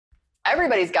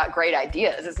everybody's got great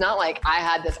ideas. It's not like I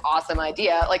had this awesome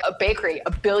idea. Like a bakery,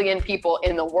 1 billion people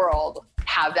in the world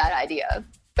have that idea.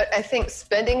 But I think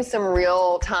spending some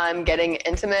real time getting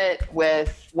intimate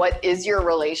with what is your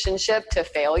relationship to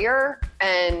failure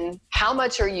and how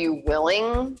much are you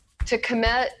willing to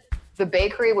commit. The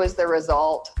bakery was the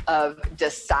result of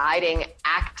deciding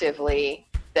actively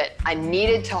that I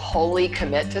needed to wholly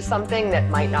commit to something that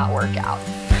might not work out.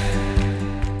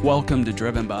 Welcome to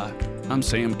Driven By. I'm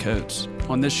Sam Coates.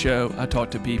 On this show, I talk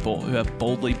to people who have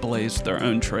boldly blazed their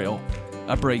own trail.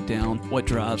 I break down what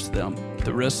drives them,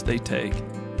 the risks they take,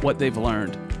 what they've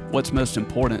learned, what's most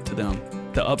important to them,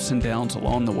 the ups and downs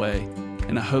along the way,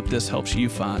 and I hope this helps you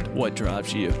find what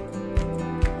drives you.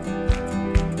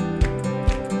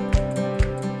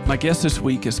 My guest this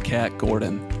week is Kat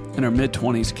Gordon. In her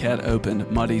mid-20s, Kat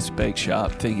opened Muddy's Bake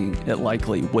Shop thinking it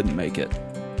likely wouldn't make it.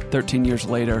 13 years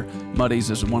later,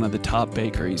 Muddy's is one of the top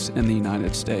bakeries in the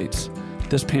United States.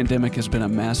 This pandemic has been a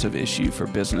massive issue for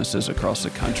businesses across the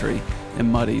country, and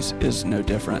Muddy's is no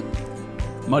different.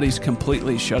 Muddy's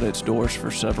completely shut its doors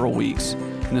for several weeks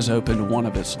and has opened one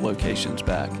of its locations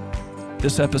back.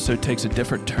 This episode takes a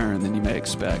different turn than you may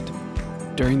expect.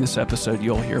 During this episode,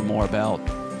 you'll hear more about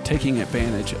taking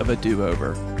advantage of a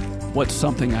do-over. What's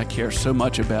something I care so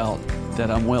much about that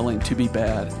I'm willing to be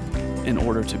bad in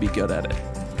order to be good at it?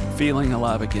 Feeling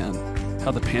alive again,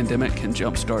 how the pandemic can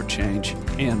jumpstart change,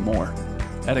 and more.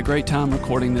 Had a great time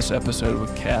recording this episode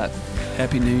with Kat.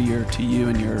 Happy New Year to you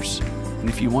and yours. And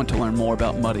if you want to learn more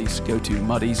about Muddy's, go to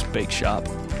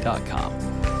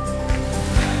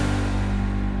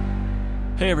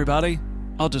muddysbakeshop.com. Hey everybody,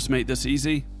 I'll just make this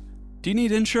easy. Do you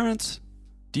need insurance?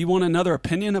 Do you want another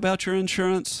opinion about your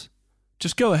insurance?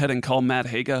 Just go ahead and call Matt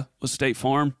Haga with State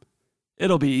Farm.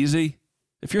 It'll be easy.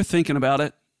 If you're thinking about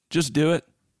it, just do it.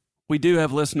 We do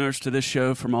have listeners to this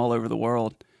show from all over the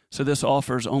world, so this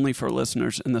offer is only for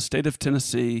listeners in the state of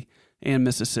Tennessee and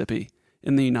Mississippi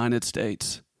in the United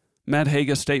States. Matt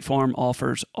Haga State Farm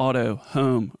offers auto,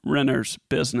 home, renters,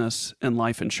 business, and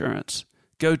life insurance.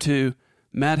 Go to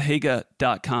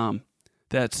matthaga.com.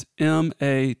 That's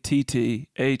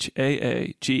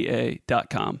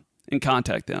matthaga.com and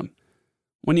contact them.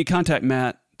 When you contact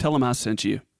Matt, tell him I sent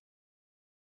you.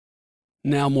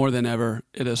 Now more than ever,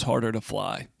 it is harder to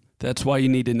fly. That's why you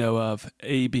need to know of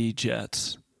AB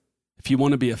Jets. If you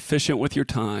want to be efficient with your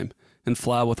time and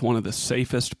fly with one of the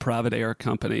safest private air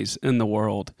companies in the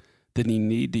world, then you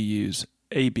need to use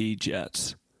AB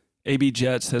Jets. AB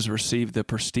Jets has received the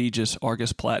prestigious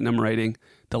Argus Platinum rating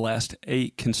the last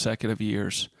 8 consecutive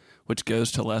years, which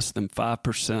goes to less than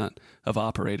 5% of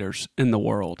operators in the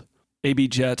world. AB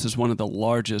Jets is one of the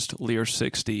largest Lear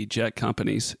 60 jet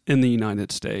companies in the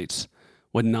United States,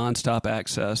 with nonstop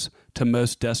access to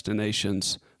most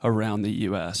destinations around the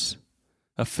U.S.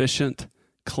 Efficient,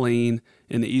 clean,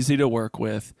 and easy to work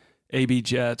with, AB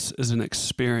Jets is an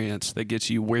experience that gets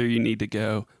you where you need to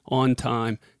go on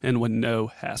time and with no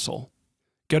hassle.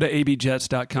 Go to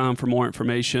abjets.com for more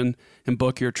information and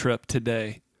book your trip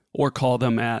today, or call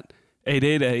them at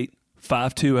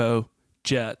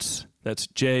 888-520-JETS. That's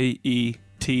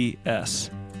Jets.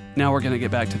 Now we're going to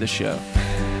get back to the show.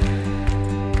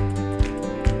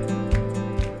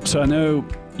 So I know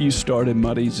you started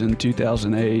Muddy's in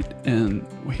 2008, and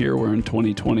here we're in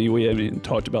 2020. We haven't even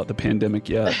talked about the pandemic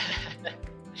yet.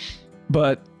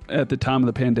 But at the time of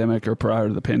the pandemic, or prior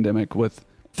to the pandemic, with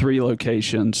 3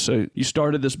 locations. So you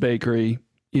started this bakery,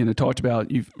 talked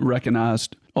about you've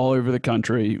recognized all over the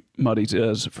country Muddy's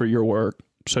is for your work.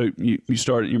 So you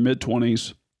start at your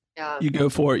mid-20s. Yeah. You go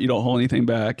for it. You don't hold anything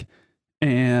back.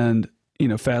 And,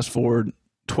 fast forward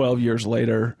 12 years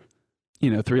later,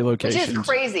 3 locations. Which is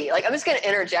crazy. I'm just going to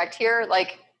interject here.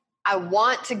 I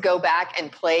want to go back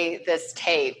and play this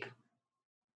tape.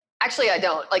 Actually, I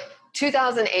don't.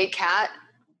 2008 Kat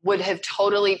would have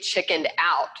totally chickened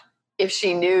out if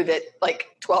she knew that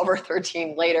 12 or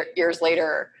 13 years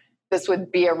later, this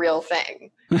would be a real thing.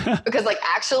 Because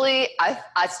actually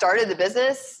I started the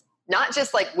business, not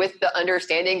just with the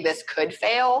understanding this could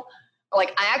fail,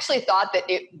 but I actually thought that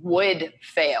it would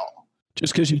fail.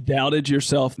 Just because you doubted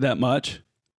yourself that much?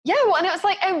 Yeah, well, and it was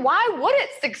and why would it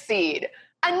succeed?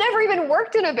 I never even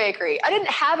worked in a bakery. I didn't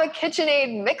have a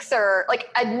KitchenAid mixer.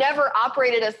 I'd never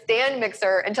operated a stand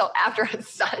mixer until after I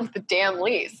signed the damn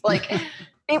lease.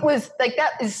 It was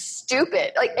that is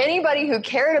stupid. Anybody who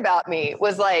cared about me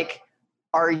was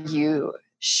are you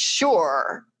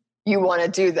sure you want to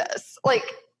do this?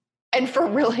 And for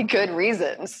really good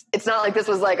reasons. It's not this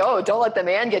was oh, don't let the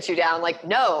man get you down.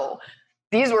 No.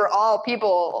 These were all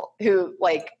people who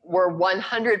were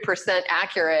 100%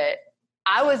 accurate.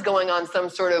 I was going on some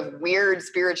sort of weird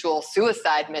spiritual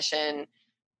suicide mission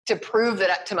to prove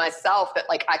that to myself that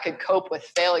like I could cope with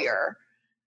failure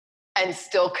and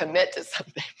still commit to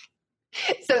something.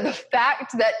 So the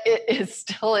fact that it is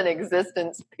still in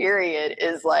existence, period,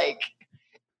 is like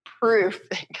proof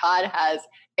that God has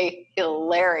a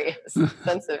hilarious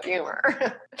sense of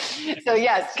humor. So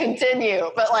yes, continue.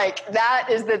 But like, that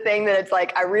is the thing that it's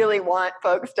like, I really want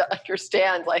folks to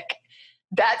understand, like,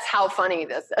 that's how funny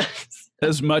this is.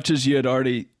 As much as you had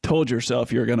already told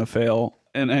yourself you were going to fail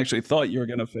and actually thought you were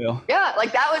going to fail. Yeah,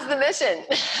 like that was the mission.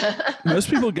 Most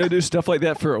people go do stuff like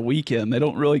that for a weekend. They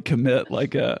don't really commit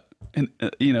like an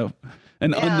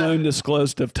unknown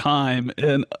disclosed of time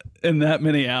in that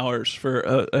many hours for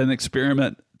an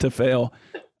experiment to fail.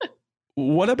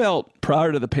 What about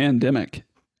prior to the pandemic?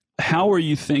 How were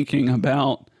you thinking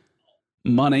about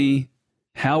money?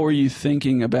 How were you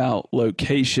thinking about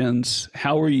locations?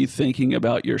 How were you thinking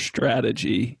about your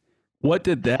strategy? What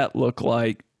did that look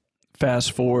like?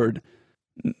 Fast forward,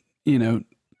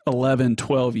 11,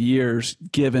 12 years,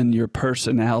 given your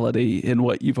personality and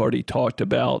what you've already talked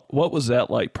about. What was that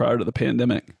like prior to the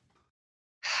pandemic?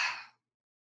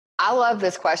 I love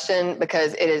this question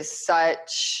because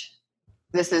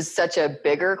this is such a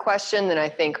bigger question than I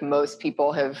think most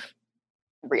people have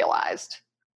realized.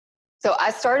 So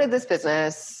I started this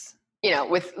business,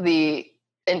 with the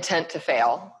intent to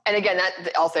fail. And again,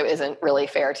 that also isn't really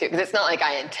fair too, because it's not like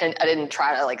I didn't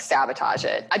try to like sabotage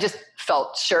it. I just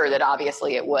felt sure that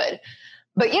obviously it would.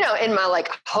 But, in my like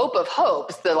hope of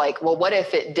hopes, the like, well, what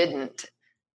if it didn't?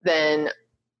 Then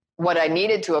what I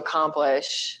needed to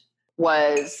accomplish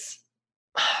was,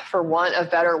 for want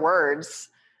of better words,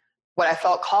 what I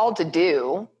felt called to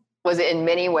do was, in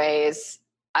many ways,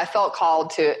 I felt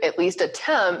called to at least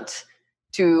attempt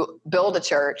to build a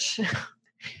church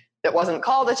that wasn't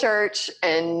called a church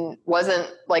and wasn't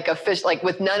like official, like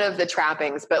with none of the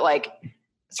trappings, but like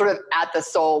sort of at the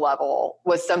soul level,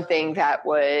 was something that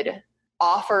would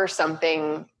offer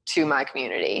something to my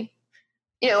community.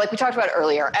 Like we talked about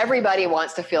earlier, everybody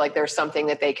wants to feel like there's something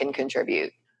that they can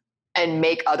contribute and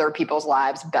make other people's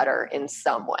lives better in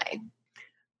some way.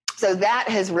 So that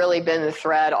has really been the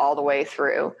thread all the way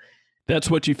through. That's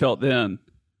what you felt then.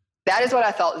 That is what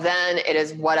I felt then. It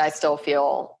is what I still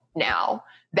feel now.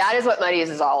 That is what Muddy's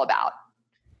is all about.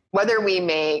 Whether we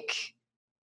make,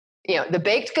 the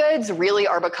baked goods really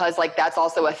are because like that's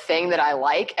also a thing that I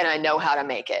like and I know how to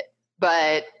make it.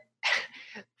 But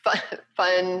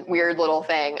fun, weird little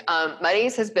thing.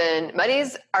 Muddy's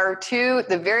are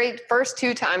the very first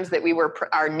two times that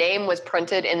our name was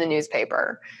printed in the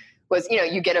newspaper was,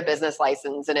 you get a business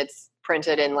license and it's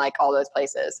printed in like all those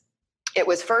places. It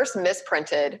was first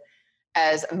misprinted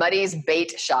as Muddy's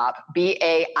Bait Shop,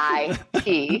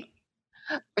 BAIT,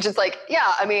 which is like,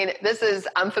 yeah, I mean,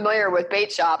 I'm familiar with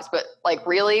bait shops, but like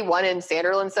really one in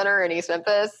Sanderland Center in East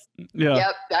Memphis. Yeah.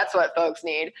 Yep. That's what folks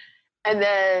need. And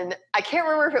then I can't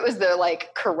remember if it was the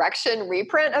like correction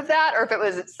reprint of that or if it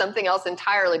was something else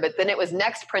entirely, but then it was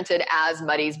next printed as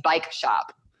Muddy's Bike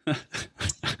Shop,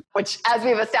 which as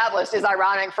we've established is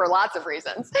ironic for lots of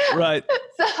reasons. Right.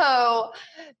 So,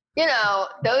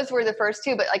 those were the first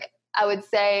two, but like, I would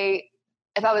say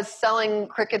if I was selling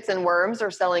crickets and worms or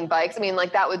selling bikes, I mean,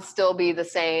 like that would still be the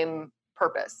same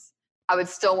purpose. I would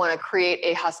still want to create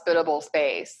a hospitable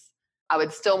space. I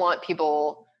would still want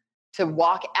people to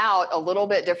walk out a little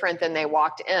bit different than they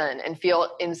walked in and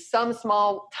feel in some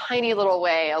small, tiny little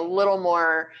way, a little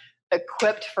more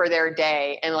equipped for their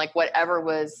day and like whatever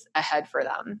was ahead for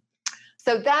them.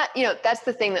 So that, that's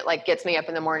the thing that like gets me up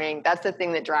in the morning. That's the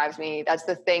thing that drives me. That's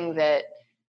the thing that,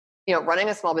 running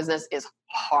a small business is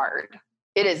hard.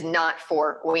 It is not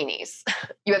for weenies.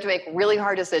 You have to make really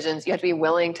hard decisions. You have to be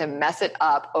willing to mess it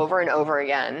up over and over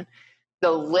again.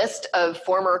 The list of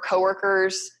former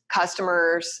coworkers,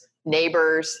 customers,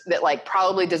 neighbors that like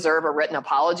probably deserve a written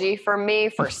apology from me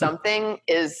for something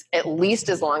is at least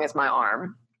as long as my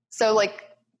arm. So like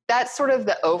that's sort of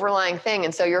the overlying thing.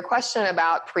 And so your question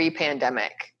about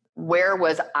pre-pandemic, where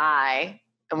was I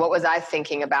and what was I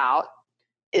thinking about,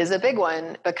 is a big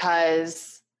one,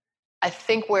 because I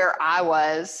think where I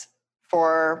was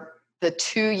for the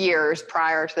 2 years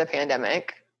prior to the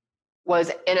pandemic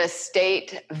was in a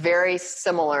state very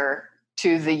similar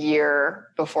to the year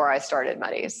before I started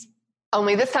Muddy's.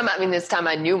 Only this time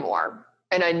I knew more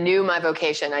and I knew my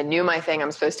vocation. I knew my thing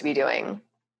I'm supposed to be doing.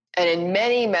 And in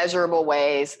many measurable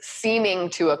ways, seeming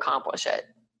to accomplish it,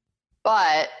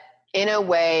 but in a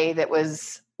way that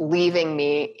was leaving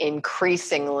me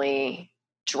increasingly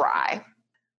dry.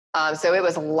 So it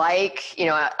was like,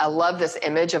 I love this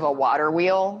image of a water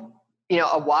wheel.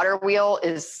 A water wheel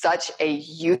is such a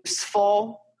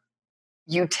useful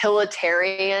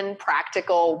utilitarian,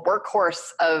 practical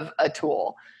workhorse of a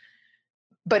tool.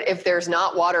 But if there's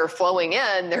not water flowing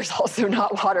in, there's also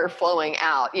not water flowing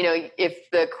out. You know, if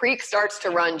the creek starts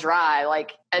to run dry,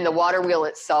 like, and the water wheel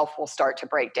itself will start to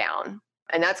break down.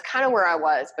 And that's kind of where I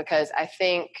was, because I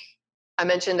think I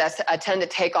mentioned that I tend to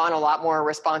take on a lot more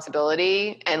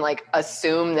responsibility and like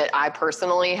assume that I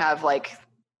personally have like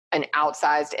an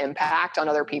outsized impact on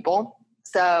other people.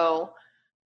 So,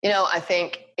 you know, I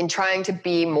think in trying to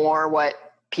be more what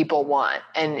people want,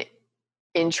 and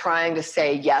in trying to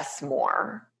say yes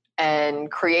more and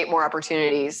create more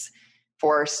opportunities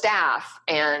for staff,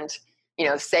 and, you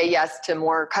know, say yes to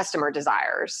more customer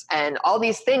desires and all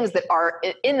these things that are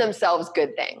in themselves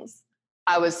good things,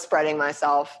 I was spreading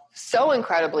myself so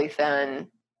incredibly thin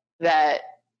that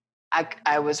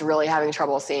I was really having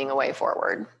trouble seeing a way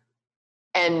forward,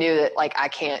 and knew that like,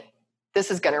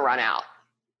 this is going to run out.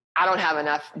 I don't have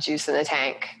enough juice in the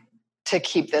tank to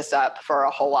keep this up for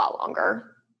a whole lot longer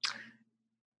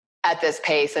at this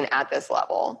pace and at this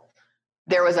level.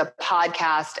 There was a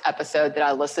podcast episode that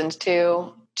I listened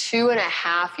to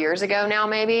 2.5 years ago now,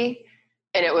 maybe.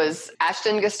 And it was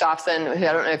Ashton Gustafson, who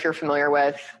I don't know if you're familiar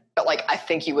with, but like, I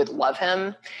think you would love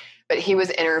him. But he was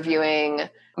interviewing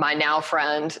my now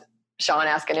friend, Sean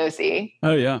Askinosie.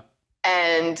 Oh, yeah.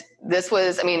 And this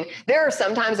was, I mean, there are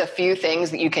sometimes a few things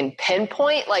that you can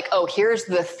pinpoint, like, oh, here's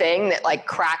the thing that like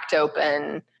cracked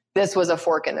open. This was a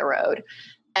fork in the road.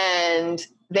 And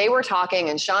they were talking,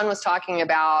 and Sean was talking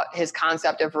about his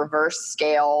concept of reverse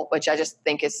scale, which I just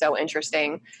think is so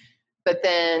interesting. But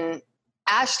then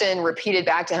Ashton repeated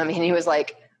back to him, and he was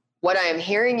like, what I am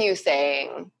hearing you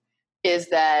saying is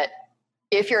that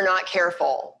if you're not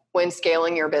careful when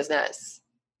scaling your business,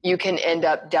 you can end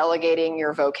up delegating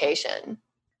your vocation.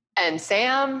 And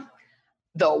Sam,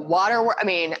 I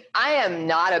mean, I am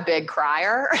not a big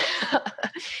crier.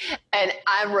 And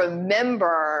I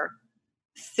remember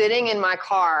sitting in my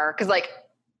car, because like,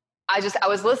 I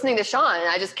was listening to Sean, and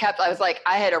I was like,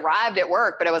 I had arrived at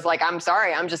work, but I was like, I'm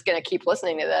sorry, I'm just going to keep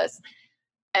listening to this.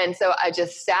 And so I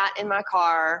just sat in my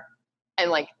car, and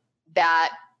like,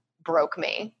 that broke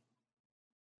me,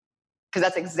 because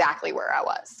that's exactly where I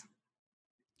was.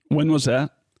 When was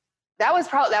that? That was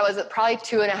probably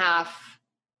 2.5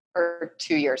 or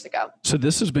 2 years ago. So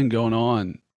this has been going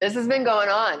on. This has been going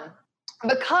on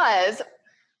because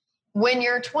when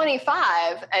you're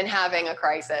 25 and having a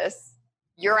crisis,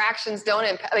 your actions don't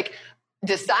impact, like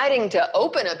deciding to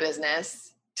open a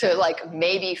business to like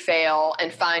maybe fail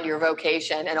and find your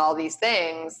vocation and all these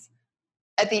things,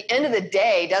 at the end of the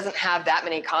day, doesn't have that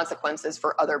many consequences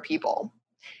for other people.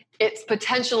 It's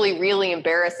potentially really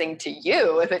embarrassing to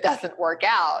you if it doesn't work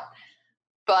out,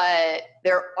 but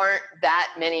there aren't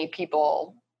that many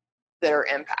people that are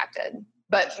impacted.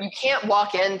 But you can't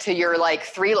walk into your like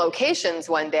 3 locations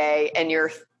one day and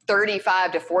your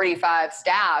 35 to 45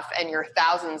 staff and your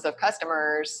thousands of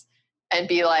customers and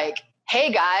be like,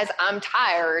 hey guys, I'm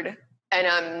tired and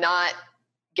I'm not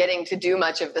getting to do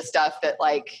much of the stuff that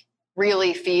like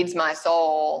really feeds my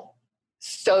soul,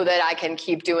 so that I can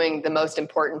keep doing the most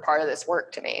important part of this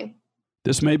work to me.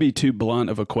 This may be too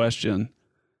blunt of a question.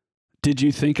 Did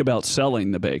you think about selling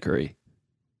the bakery?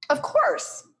 Of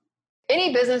course.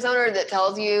 Any business owner that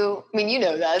tells you, I mean, you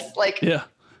know this, like, yeah.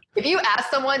 If you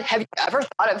ask someone, have you ever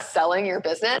thought of selling your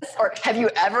business, or have you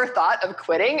ever thought of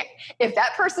quitting? If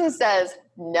that person says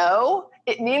no,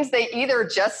 it means they either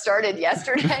just started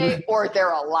yesterday or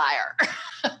they're a liar.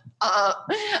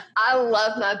 I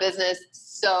love my business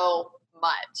so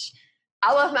much.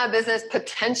 I love my business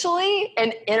potentially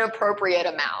an inappropriate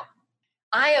amount.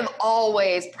 I am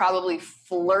always probably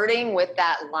flirting with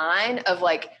that line of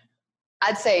like,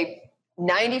 I'd say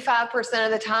 95%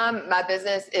 of the time, my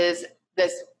business is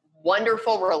this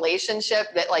wonderful relationship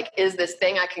that like is this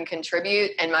thing I can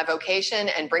contribute and my vocation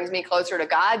and brings me closer to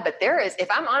God. But there is, if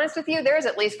I'm honest with you, there's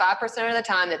at least 5% of the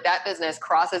time that business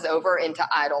crosses over into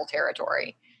idol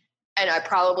territory. And I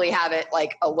probably have it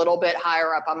like a little bit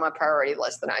higher up on my priority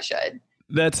list than I should.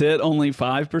 That's it? Only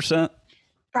 5%?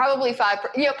 Probably 5%.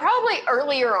 You know, probably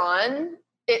earlier on,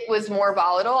 it was more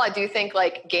volatile. I do think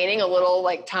like gaining a little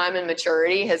like time and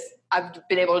maturity I've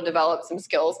been able to develop some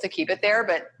skills to keep it there.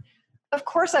 But of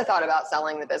course I thought about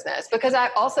selling the business, because I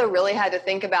also really had to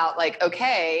think about like,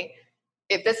 okay,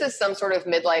 if this is some sort of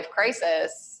midlife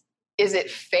crisis, is it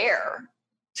fair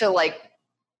to like,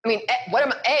 I mean, what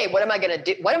am I going to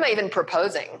do? What am I even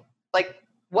proposing? Like,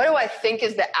 what do I think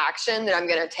is the action that I'm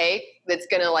going to take that's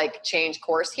going to like change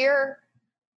course here?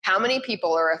 How many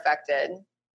people are affected?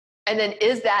 And then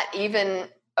is that even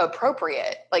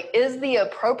appropriate? Like, is the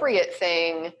appropriate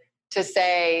thing to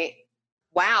say,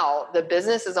 wow, the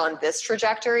business is on this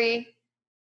trajectory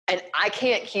And I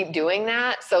can't keep doing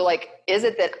that. So like, is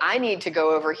it that I need to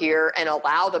go over here and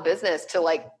allow the business to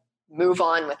like move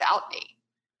on without me?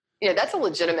 That's a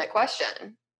legitimate question.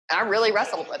 And I really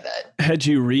wrestled with it. Had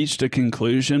you reached a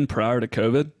conclusion prior to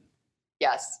COVID?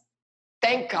 Yes.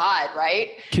 Thank God,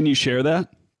 right? Can you share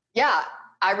that? Yeah,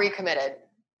 I recommitted.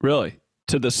 Really?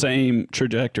 To the same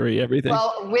trajectory, everything?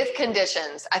 Well, with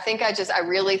conditions. I think I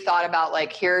really thought about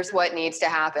like, here's what needs to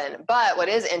happen. But what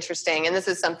is interesting, and this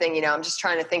is something, I'm just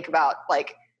trying to think about,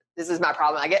 like, this is my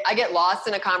problem. I get lost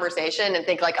in a conversation and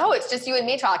think like, oh, it's just you and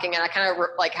me talking. And I kind of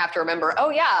like have to remember, oh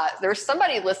yeah, there's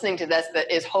somebody listening to this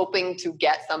that is hoping to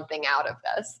get something out of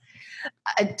this.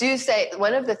 I do say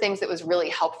one of the things that was really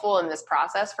helpful in this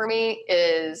process for me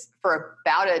is for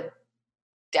about a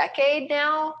decade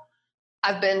now,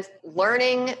 I've been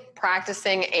learning,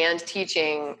 practicing, and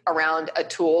teaching around a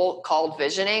tool called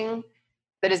visioning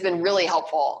that has been really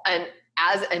helpful. And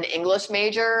as an English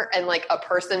major and like a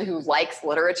person who likes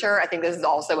literature, I think this is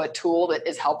also a tool that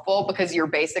is helpful because you're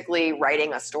basically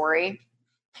writing a story.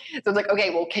 So it's like,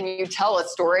 okay, well, can you tell a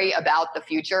story about the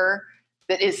future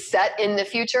that is set in the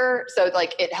future? So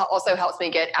like it also helps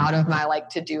me get out of my like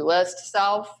to-do list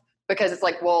self, because it's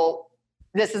like, well,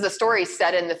 this is a story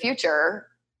set in the future.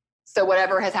 So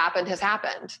whatever has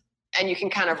happened. And you can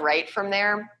kind of write from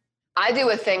there. I do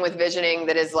a thing with visioning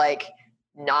that is like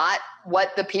not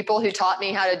what the people who taught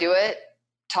me how to do it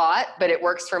taught, but it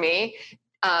works for me.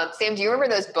 Sam, do you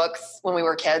remember those books when we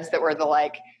were kids that were the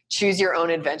like choose your own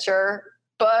adventure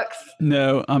books?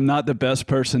 No, I'm not the best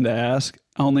person to ask.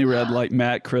 I only read like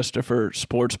Matt Christopher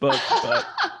sports books,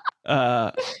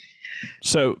 but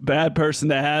so bad person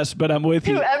to ask, but I'm with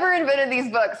you. Whoever invented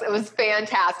these books, it was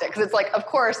fantastic. Because it's like, of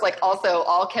course, like also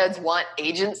all kids want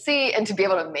agency and to be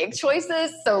able to make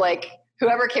choices. So like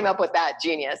whoever came up with that,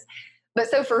 genius.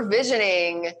 But so for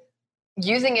visioning,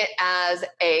 using it as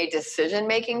a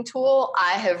decision-making tool,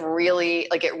 I have really,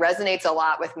 like it resonates a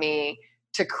lot with me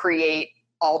to create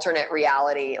alternate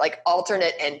reality, like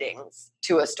alternate endings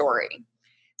to a story.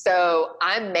 So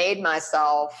I made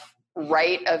myself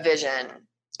write a vision.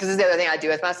 This is the other thing I do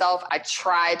with myself. I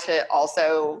try to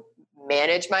also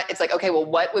manage it's like, okay, well,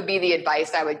 what would be the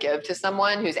advice I would give to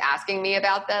someone who's asking me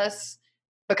about this?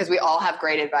 Because we all have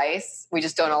great advice. We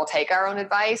just don't all take our own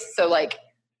advice. So like,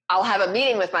 I'll have a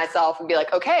meeting with myself and be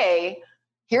like, okay,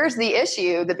 here's the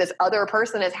issue that this other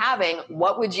person is having.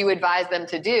 What would you advise them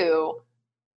to do?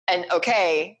 And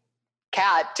okay,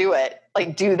 Kat, do it.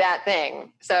 Like do that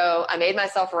thing. So I made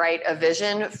myself write a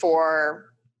vision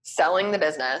for selling the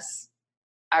business.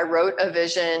 I wrote a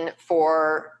vision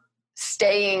for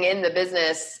staying in the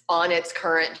business on its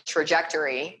current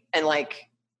trajectory and like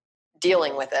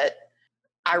dealing with it.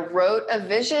 I wrote a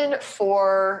vision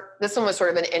for, this one was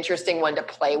sort of an interesting one to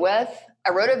play with.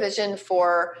 I wrote a vision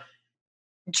for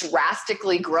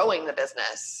drastically growing the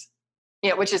business,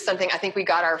 which is something I think we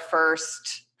got our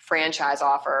first franchise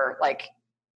offer like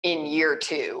in year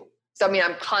 2. So, I mean,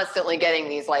 I'm constantly getting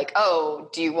these like, oh,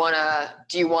 do you want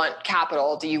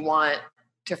capital? Do you want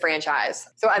to franchise?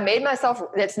 So I made myself,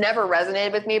 it's never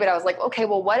resonated with me, but I was like, okay,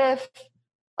 well, what if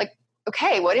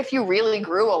you really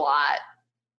grew a lot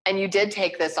and you did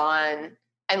take this on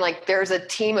and like, there's a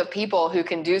team of people who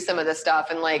can do some of this stuff.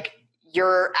 And like,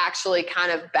 you're actually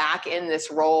kind of back in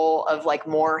this role of like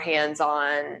more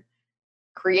hands-on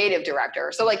creative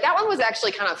director. So like that one was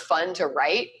actually kind of fun to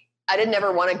write. I didn't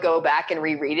ever want to go back and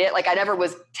reread it. Like I never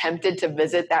was tempted to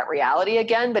visit that reality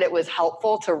again, but it was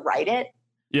helpful to write it.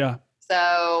 Yeah.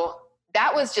 So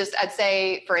that was just, I'd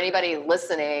say for anybody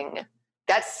listening,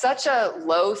 that's such a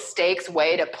low stakes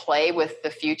way to play with the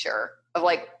future of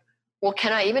like, well,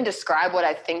 can I even describe what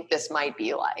I think this might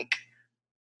be like?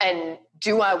 And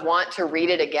do I want to read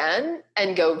it again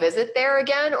and go visit there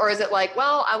again? Or is it like,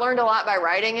 well, I learned a lot by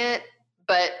writing it,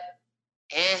 but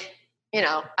I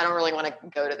don't really want to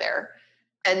go to there.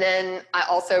 And then I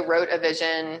also wrote a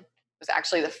vision. It was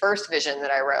actually the first vision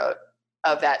that I wrote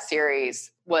of that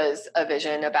series was a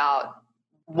vision about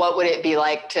what would it be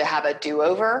like to have a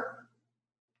do-over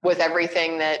with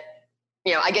everything that,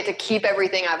 I get to keep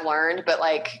everything I've learned, but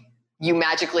like you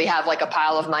magically have like a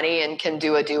pile of money and can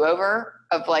do a do-over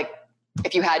of like,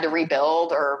 if you had to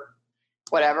rebuild or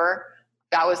whatever.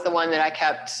 That was the one that I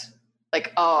kept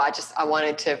like, I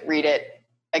wanted to read it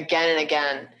again and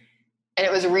again. And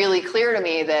it was really clear to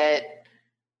me that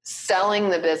selling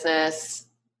the business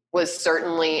was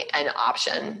certainly an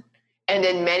option. And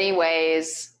in many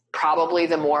ways, probably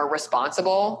the more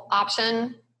responsible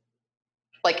option.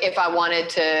 Like if I wanted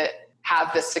to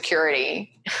have the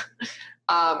security,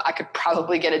 I could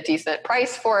probably get a decent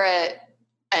price for it.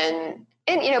 And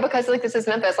because like this is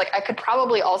Memphis, like I could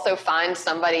probably also find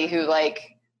somebody who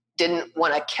like didn't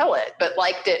want to kill it, but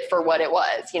liked it for what it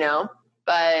was,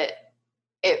 but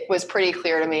it was pretty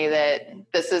clear to me that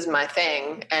this is my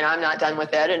thing and I'm not done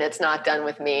with it and it's not done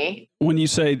with me. When you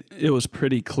say it was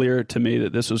pretty clear to me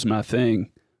that this was my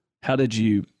thing, how did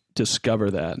you discover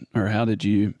that? Or how did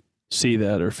you see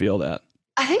that or feel that?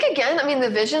 I think, again, the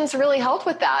vision's really helped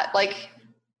with that. Like,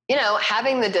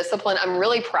 having the discipline, I'm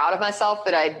really proud of myself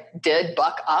that I did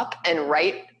buck up and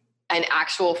write an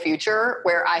actual future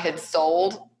where I had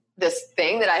sold this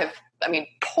thing that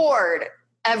poured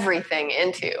everything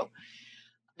into.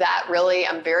 That really,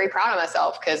 I'm very proud of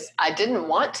myself because I didn't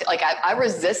want to, I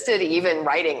resisted even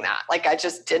writing that. I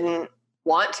just didn't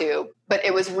want to, but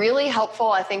it was really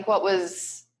helpful. I think what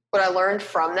I learned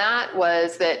from that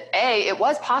was that it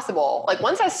was possible.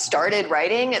 Once I started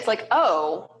writing, it's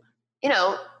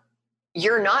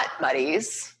you're not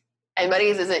Muddies, and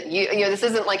Muddies isn't this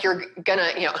isn't like you're gonna,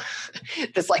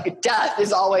 this death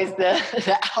is always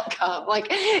the outcome.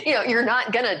 You're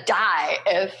not gonna die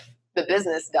if the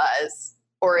business does,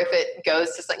 or if it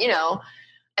goes to something,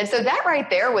 And so that right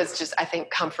there was just, I think,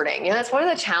 comforting. That's one of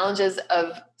the challenges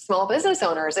of small business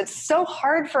owners. It's so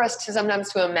hard for us to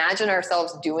sometimes to imagine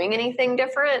ourselves doing anything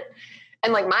different.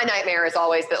 And my nightmare is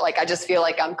always that I just feel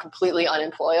like I'm completely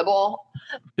unemployable.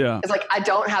 Yeah. It's I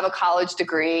don't have a college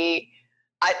degree.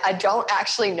 I don't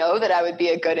actually know that I would be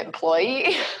a good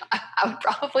employee. I would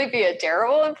probably be a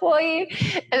terrible employee.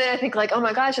 And then I think oh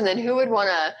my gosh, and then who would want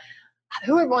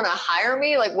to hire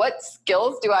me? What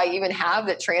skills do I even have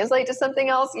that translate to something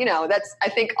else? That's, I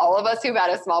think all of us who've had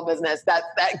a small business, that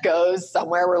goes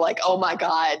somewhere. We're oh my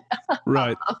God.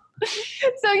 Right.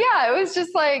 So yeah, it was just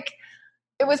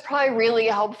it was probably really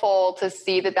helpful to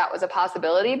see that was a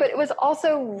possibility, but it was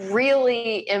also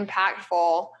really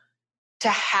impactful to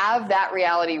have that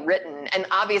reality written. And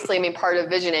obviously, part of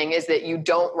visioning is that you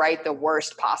don't write the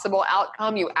worst possible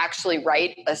outcome. You actually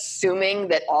write assuming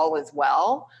that all is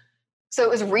well. So it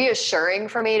was reassuring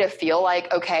for me to feel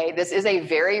okay, this is a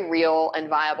very real and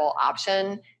viable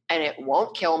option and it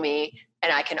won't kill me.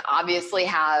 And I can obviously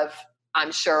have,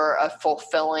 I'm sure, a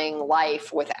fulfilling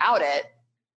life without it.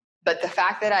 But the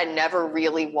fact that I never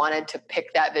really wanted to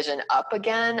pick that vision up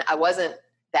again, I wasn't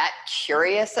that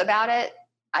curious about it.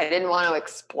 I didn't want to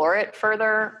explore it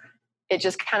further. It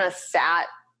just kind of sat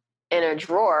in a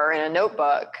drawer in a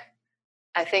notebook.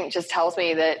 I think just tells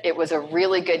me that it was a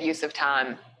really good use of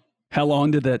time. How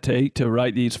long did that take to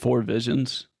write these 4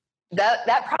 visions?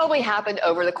 That probably happened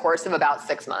over the course of about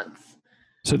 6 months.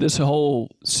 So this whole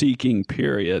seeking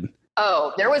period.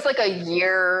 Oh, there was a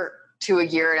year to a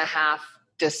year and a half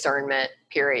discernment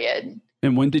period.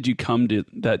 And when did you come to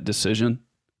that decision?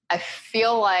 I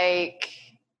feel like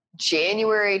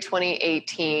January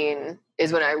 2018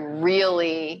 is when I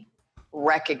really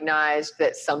recognized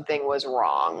that something was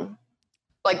wrong,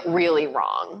 really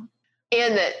wrong.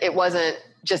 And that it wasn't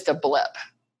just a blip,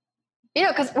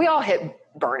 because we all hit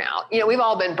burnout. We've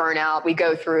all been burnout. We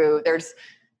go through, there's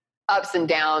ups and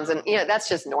downs and, that's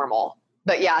just normal.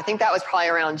 But yeah, I think that was probably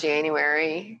around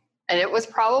January. And it was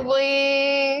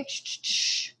probably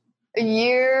a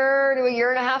year to a year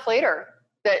and a half later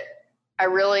that I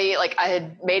really, I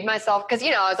had made myself, because,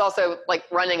 I was also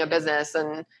running a business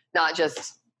and not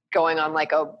just going on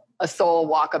a soul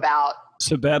walkabout.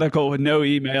 Sabbatical with no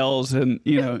emails and,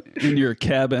 in your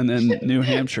cabin in New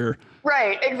Hampshire.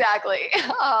 Right, exactly.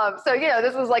 So,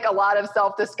 this was a lot of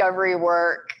self-discovery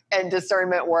work and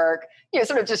discernment work,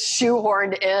 sort of just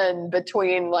shoehorned in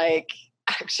between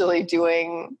actually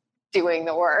doing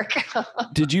the work.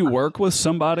 Did you work with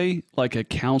somebody like a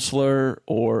counselor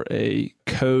or a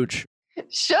coach?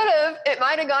 Should have. It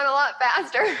might have gone a lot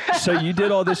faster. So you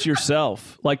did all this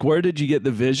yourself. Where did you get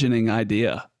the visioning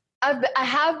idea? I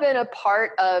have been a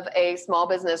part of a small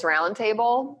business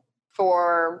roundtable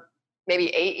for maybe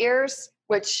 8 years,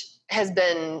 which has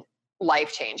been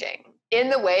life-changing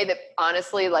in the way that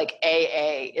honestly,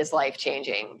 AA is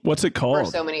life-changing. What's it called?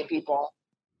 For so many people.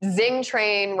 Zing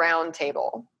Train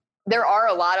Roundtable. There are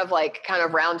a lot of kind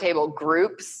of roundtable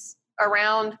groups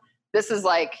around. This is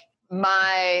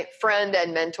my friend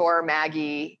and mentor,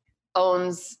 Maggie,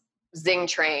 owns Zing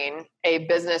Train, a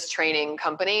business training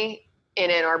company in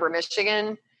Ann Arbor,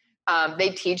 Michigan.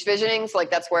 They teach visioning. So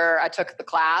that's where I took the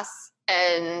class.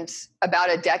 And about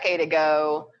a decade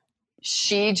ago,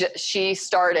 she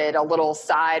started a little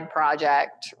side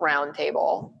project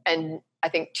roundtable. And I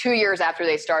think 2 years after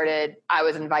they started, I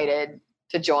was invited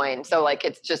to join. So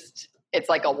it's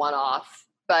a one-off.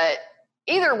 But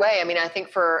either way, I think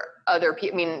for other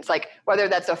people, it's whether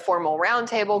that's a formal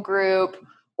roundtable group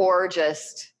or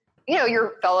just,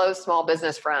 your fellow small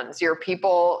business friends, your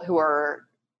people who are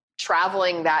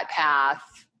traveling that path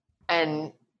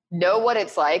and know what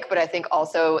it's like, but I think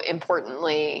also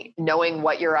importantly, knowing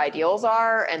what your ideals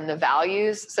are and the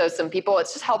values. So some people,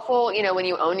 it's just helpful, when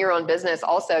you own your own business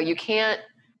also, you can't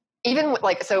even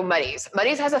so Muddy's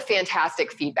has a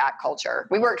fantastic feedback culture.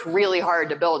 We worked really hard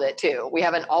to build it too. We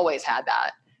haven't always had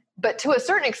that, but to a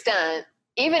certain extent,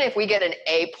 even if we get an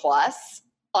A+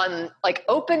 on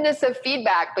openness of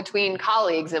feedback between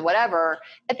colleagues and whatever,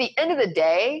 at the end of the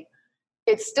day,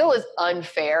 it still is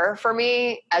unfair for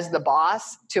me as the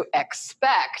boss to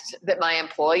expect that my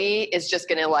employee is just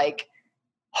going to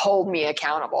hold me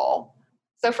accountable.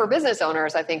 So for business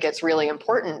owners, I think it's really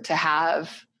important to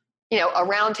have, a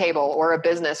roundtable or a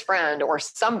business friend or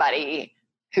somebody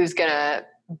who's going to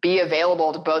be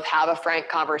available to both have a frank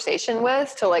conversation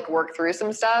with, to work through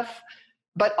some stuff,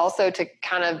 but also to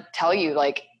kind of tell you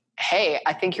hey,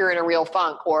 I think you're in a real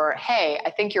funk, or hey, I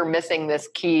think you're missing this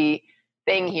key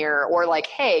thing here, or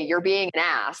hey, you're being an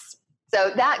ass.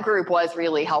 So that group was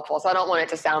really helpful. So I don't want it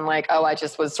to sound like, oh, I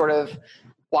just was sort of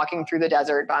walking through the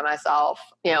desert by myself.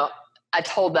 I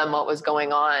told them what was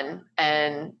going on,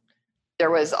 and there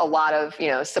was a lot of,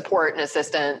 support and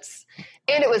assistance.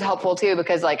 And it was helpful too,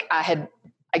 because I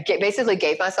basically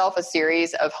gave myself a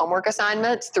series of homework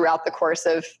assignments throughout the course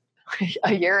of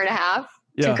a year and a half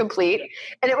to complete.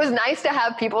 And it was nice to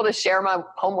have people to share my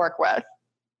homework with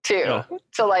too. Yeah.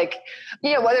 So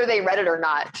whether they read it or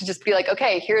not, to just be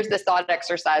okay, here's this thought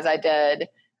exercise I did,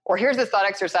 or here's this thought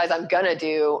exercise I'm going to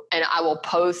do. And I will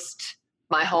post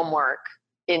my homework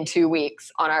in 2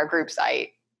 weeks on our group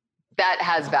site. That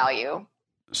has value.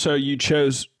 So you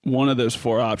chose one of those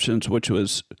 4 options, which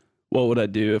was, what would I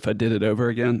do if I did it over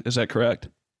again? Is that correct?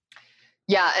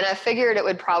 Yeah. And I figured it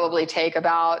would probably take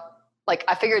about,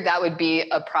 I figured that would be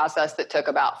a process that took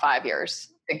about 5 years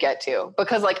to get to,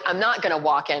 because I'm not going to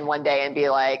walk in one day and be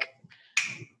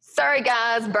sorry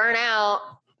guys, burn out.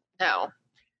 No.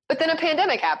 But then a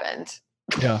pandemic happened.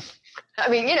 Yeah. I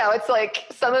mean,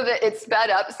 it's some of it sped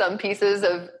up some pieces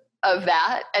of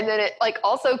that. And then it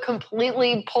also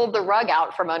completely pulled the rug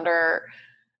out from under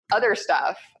other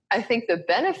stuff. I think the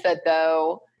benefit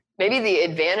though, maybe the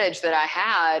advantage that I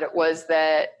had, was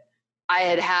that I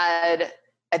had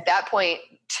at that point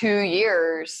 2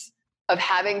 years of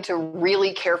having to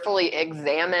really carefully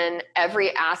examine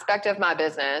every aspect of my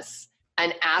business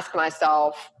and ask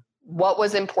myself, what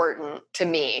was important to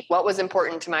me? What was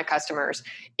important to my customers?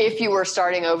 If you were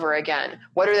starting over again,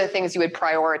 what are the things you would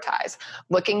prioritize?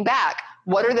 Looking back,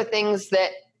 what are the things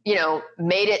that,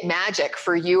 made it magic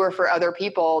for you or for other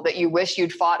people that you wish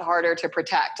you'd fought harder to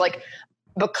protect?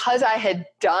 Because I had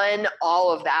done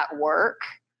all of that work,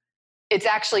 it's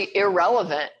actually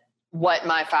irrelevant what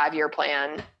my 5-year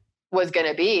plan was going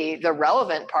to be. The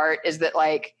relevant part is that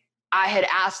I had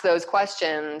asked those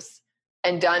questions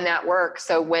and done that work.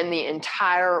 So when the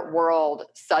entire world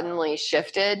suddenly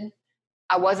shifted,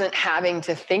 I wasn't having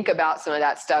to think about some of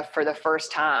that stuff for the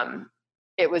first time.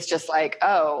 It was just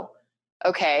oh,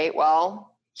 okay,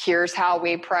 well, here's how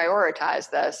we prioritize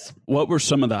this. What were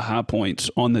some of the high points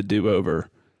on the do-over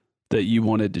that you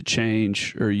wanted to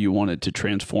change or you wanted to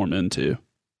transform into?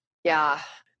 Yeah.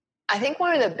 I think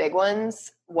one of the big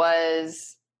ones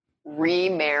was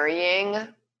remarrying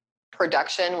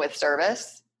production with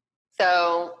service.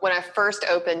 So when I first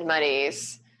opened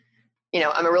Muddy's,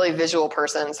 I'm a really visual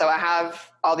person. So I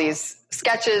have all these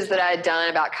sketches that I had done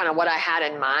about kind of what I had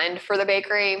in mind for the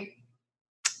bakery.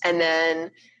 And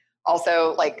then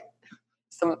also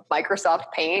some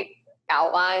Microsoft Paint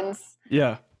outlines.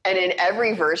 Yeah. And in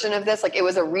every version of this, it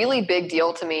was a really big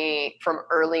deal to me from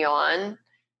early on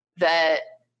that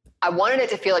I wanted it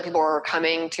to feel like people were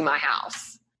coming to my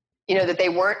house, that they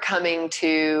weren't coming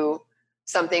to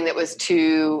something that was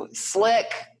too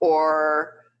slick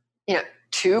or,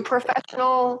 too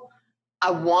professional.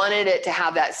 I wanted it to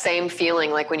have that same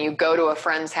feeling when you go to a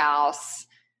friend's house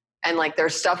and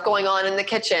there's stuff going on in the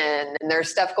kitchen and there's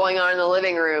stuff going on in the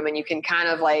living room and you can kind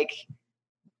of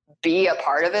be a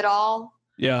part of it all.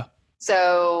 Yeah.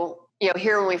 So,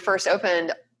 here when we first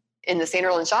opened in the St.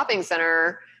 Erlen Shopping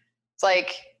Center,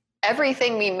 it's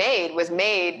everything we made was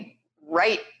made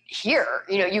right here.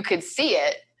 You could see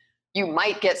it. You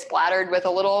might get splattered with a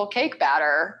little cake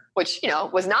batter, which,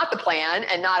 was not the plan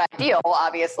and not ideal,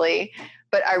 obviously.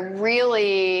 But I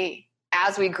really,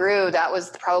 as we grew, that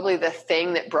was probably the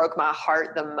thing that broke my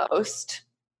heart the most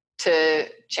to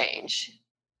change,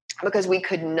 because we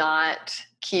could not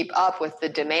keep up with the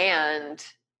demand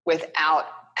without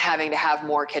having to have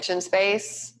more kitchen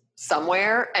space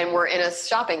somewhere. And we're in a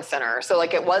shopping center. So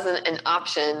it wasn't an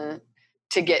option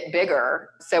to get bigger.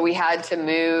 So we had to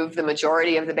move the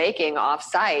majority of the baking off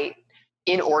site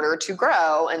in order to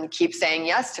grow and keep saying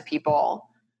yes to people.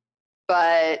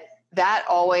 But that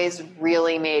always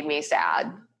really made me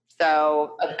sad.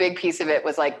 So a big piece of it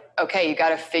was like, okay, you got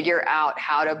to figure out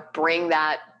how to bring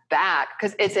that back,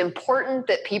 because it's important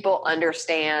that people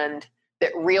understand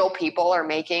that real people are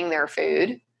making their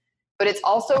food. But it's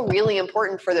also really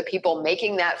important for the people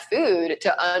making that food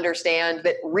to understand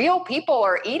that real people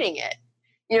are eating it.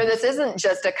 You know, this isn't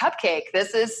just a cupcake.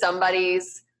 This is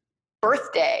somebody's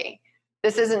birthday.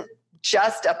 This isn't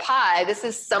just a pie. This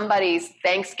is somebody's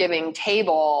Thanksgiving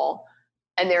table,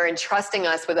 and they're entrusting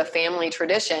us with a family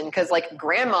tradition, because like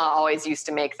grandma always used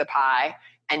to make the pie,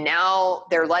 and now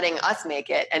they're letting us make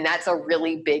it. And that's a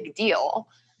really big deal.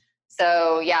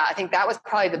 So yeah, I think that was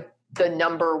probably the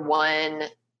number one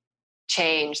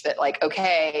change, that like,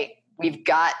 okay, we've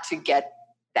got to get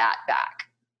that back.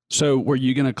 So were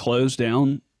you going to close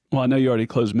down? Well, I know you already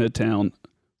closed Midtown.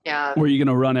 Yeah. Were you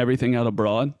going to run everything out of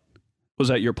Broad? Was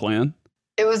that your plan?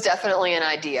 It was definitely an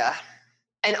idea.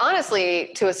 And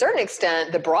honestly, to a certain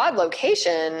extent, the Broad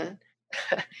location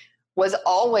was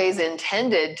always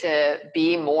intended to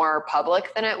be more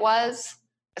public than it was.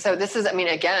 So this is, I mean,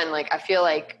 again, like I feel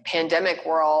like pandemic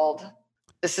world,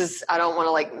 this is, I don't want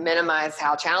to like minimize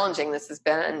how challenging this has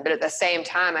been, but at the same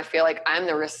time, I feel like I'm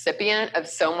the recipient of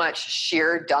so much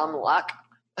sheer dumb luck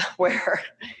where,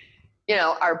 you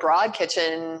know, our Broad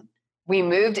kitchen, we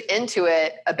moved into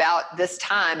it about this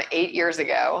time 8 years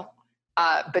ago,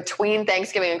 between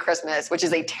Thanksgiving and Christmas, which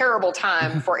is a terrible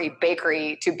time for a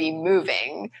bakery to be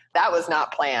moving. That was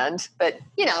not planned, but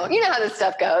you know how this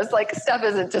stuff goes. Like stuff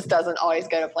doesn't always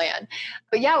go to plan.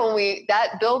 But yeah,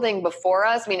 that building before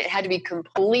us, I mean, it had to be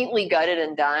completely gutted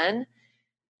and done.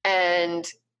 And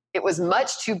it was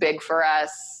much too big for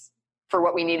us for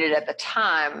what we needed at the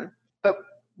time. But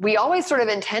we always sort of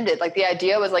intended, like the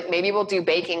idea was like, maybe we'll do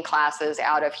baking classes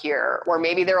out of here, or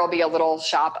maybe there will be a little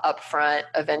shop up front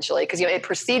eventually. Cause you know, it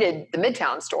preceded the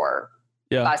Midtown store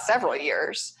by several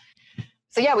years.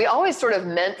 So yeah, we always sort of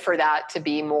meant for that to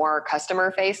be more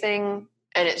customer facing.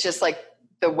 And it's just like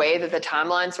the way that the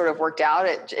timeline sort of worked out,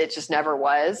 it just never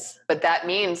was. But that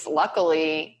means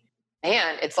luckily,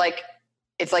 man, it's like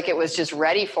it was just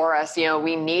ready for us. You know,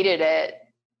 we needed it.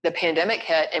 The pandemic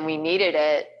hit and we needed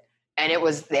it. And it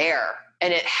was there,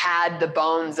 and it had the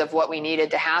bones of what we needed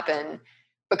to happen,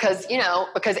 because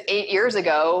 8 years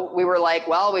ago we were like,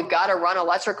 well, we've got to run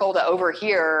electrical to over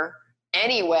here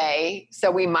anyway. So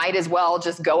we might as well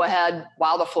just go ahead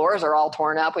while the floors are all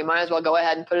torn up. We might as well go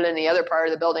ahead and put it in the other part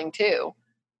of the building too.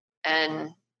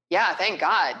 And yeah, thank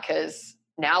God. Cause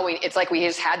now it's like we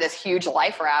just had this huge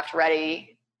life raft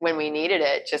ready when we needed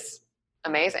it. Just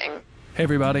amazing. Hey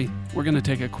everybody, we're going to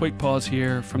take a quick pause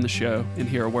here from the show and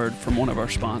hear a word from one of our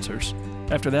sponsors.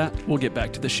 After that, we'll get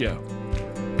back to the show.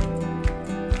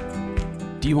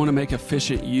 Do you want to make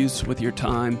efficient use with your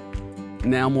time?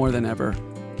 Now more than ever,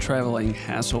 traveling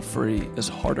hassle-free is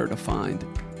harder to find.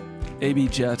 AB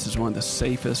Jets is one of the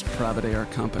safest private air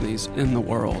companies in the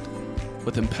world,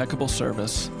 with impeccable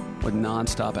service, with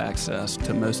nonstop access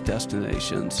to most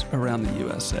destinations around the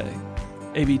USA.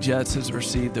 AB Jets has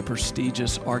received the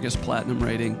prestigious Argus Platinum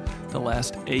rating the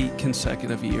last 8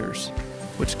 consecutive years,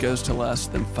 which goes to less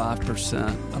than 5%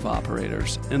 of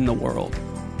operators in the world.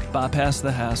 Bypass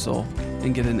the hassle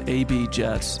and get an AB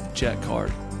Jets jet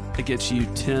card. It gets you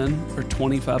 10 or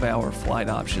 25-hour flight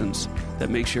options that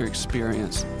makes your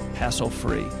experience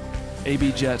hassle-free.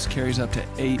 AB Jets carries up to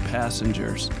 8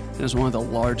 passengers and is one of the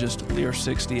largest Lear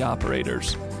 60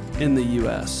 operators in the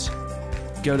U.S.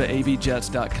 Go to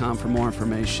abjets.com for more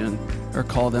information or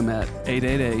call them at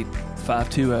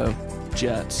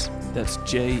 888-520-JETS. That's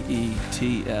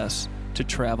JETS to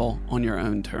travel on your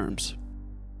own terms.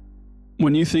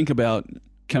 When you think about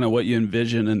kind of what you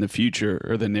envision in the future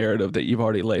or the narrative that you've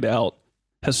already laid out,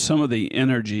 has some of the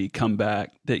energy come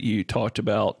back that you talked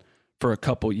about for a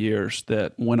couple years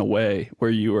that went away, where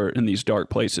you were in these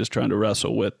dark places trying to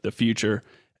wrestle with the future?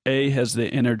 A, has the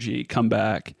energy come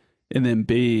back? And then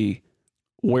B,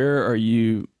 where are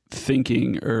you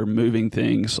thinking or moving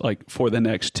things like for the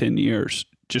next 10 years?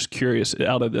 Just curious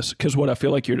out of this, because what I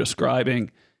feel like you're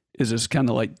describing is this kind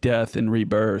of like death and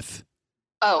rebirth.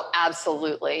 Oh,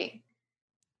 absolutely.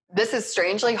 This is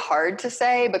strangely hard to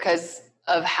say because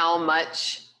of how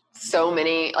much so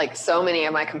many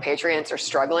of my compatriots are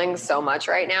struggling so much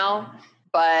right now.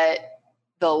 But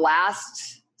so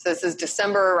this is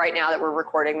December right now that we're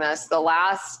recording this, the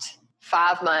last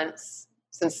 5 months,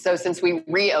 since we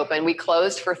reopened, we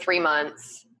closed for 3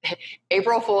 months.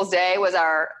 April Fool's Day was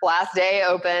our last day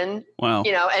open. Wow.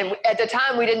 You know, and at the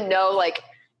time we didn't know, like,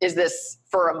 is this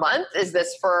for a month? Is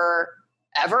this for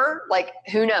ever? Like,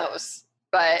 who knows?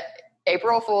 But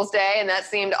April Fool's Day, and that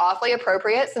seemed awfully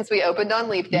appropriate since we opened on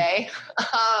Leap Day.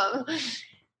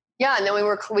 Yeah. And then we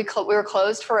were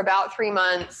closed for about 3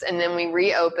 months, and then we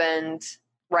reopened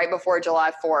right before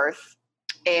July 4th.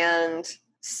 And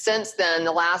since then,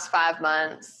 the last 5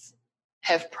 months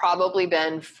have probably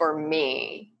been, for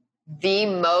me, the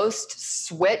most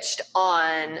switched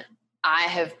on I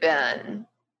have been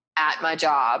at my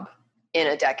job in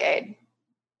a decade,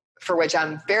 for which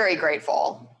I'm very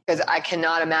grateful, because I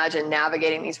cannot imagine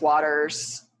navigating these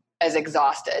waters as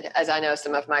exhausted as I know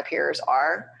some of my peers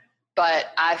are. But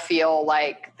I feel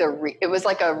like it was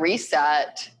like a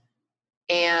reset,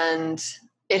 and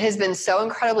it has been so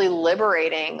incredibly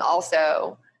liberating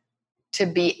also to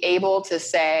be able to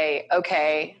say,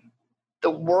 okay, the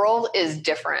world is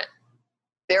different.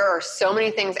 There are so many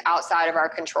things outside of our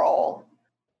control,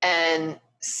 and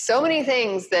so many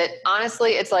things that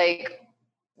honestly, it's like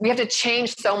we have to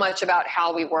change so much about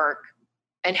how we work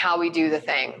and how we do the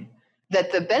thing,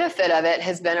 that the benefit of it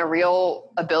has been a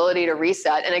real ability to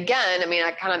reset. And again, I mean,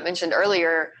 I kind of mentioned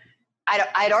earlier,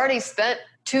 I'd already spent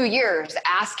 2 years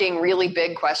asking really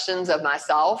big questions of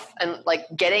myself, and like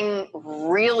getting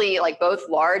really, like, both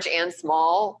large and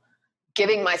small,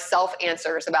 giving myself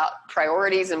answers about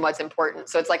priorities and what's important.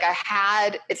 So it's like I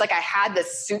had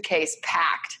this suitcase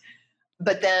packed,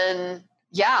 but then,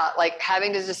 yeah, like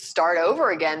having to just start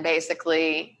over again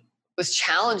basically was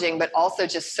challenging, but also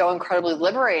just so incredibly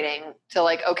liberating to,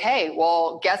 like, okay,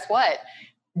 well, guess what?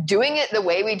 Doing it the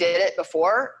way we did it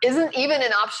before isn't even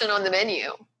an option on the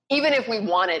menu, even if we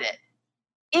wanted it.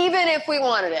 Even if we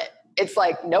wanted it, it's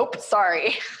like, nope,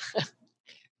 sorry.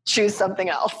 Choose something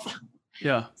else.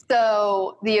 Yeah.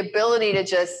 So the ability to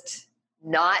just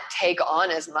not take on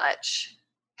as much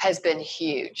has been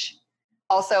huge.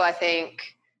 Also, I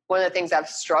think one of the things I've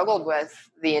struggled with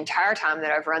the entire time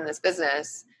that I've run this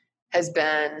business has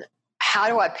been, how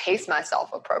do I pace myself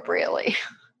appropriately?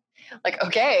 Like,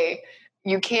 okay,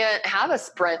 you can't have a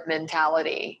sprint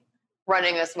mentality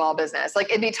running a small business. Like,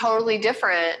 it'd be totally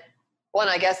different. Well, and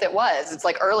I guess it was. It's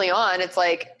like early on, it's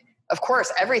like, of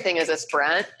course, everything is a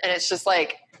sprint. And it's just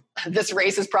like, this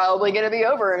race is probably going to be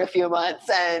over in a few months,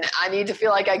 and I need to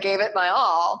feel like I gave it my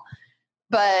all.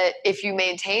 But if you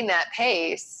maintain that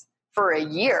pace for a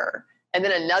year, and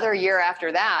then another year after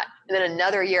that, and then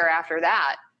another year after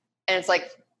that, and it's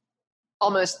like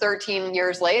almost 13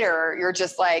 years later, you're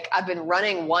just like, I've been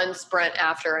running one sprint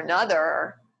after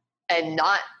another, and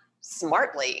not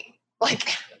smartly. Like,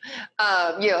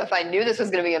 if I knew this was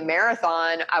going to be a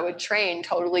marathon, I would train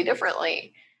totally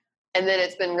differently. And then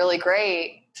it's been really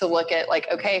great to look at, like,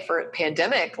 okay, for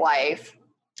pandemic life,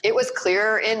 it was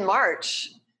clear in March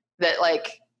that, like,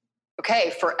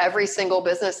 okay, for every single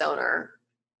business owner,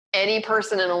 any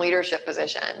person in a leadership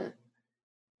position,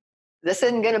 this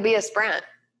isn't going to be a sprint.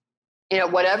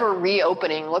 Whatever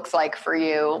reopening looks like for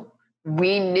you,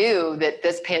 we knew that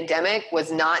this pandemic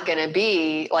was not going to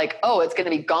be like, oh, it's going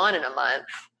to be gone in a month.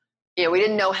 We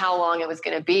didn't know how long it was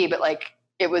going to be, but like,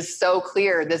 it was so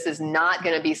clear this is not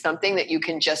going to be something that you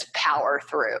can just power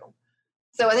through.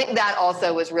 So I think that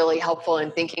also was really helpful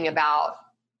in thinking about,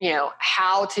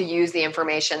 how to use the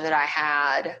information that I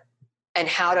had and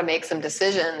how to make some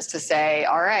decisions to say,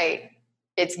 all right,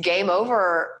 it's game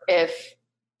over if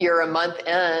you're a month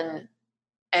in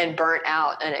and burnt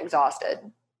out and exhausted.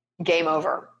 Game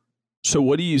over. So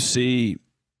what do you see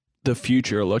the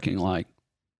future looking like?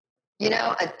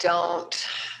 I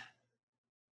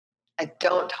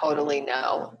don't totally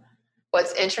know.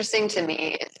 What's interesting to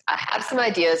me is I have some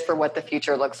ideas for what the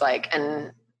future looks like,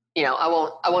 and I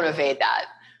won't evade that.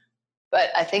 But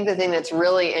I think the thing that's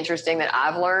really interesting that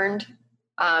I've learned,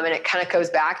 and it kind of goes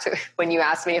back to when you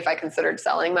asked me if I considered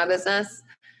selling my business,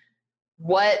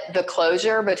 what the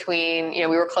closure between,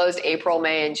 we were closed April,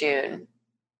 May, and June.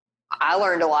 I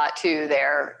learned a lot too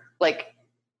there. Like,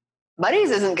 Muddy's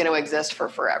isn't going to exist for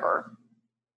forever.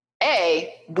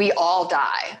 We all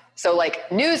die. So, like,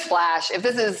 newsflash, if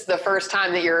this is the first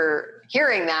time that you're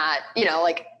hearing that,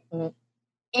 like,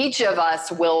 each of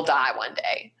us will die one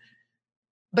day.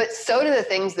 But so do the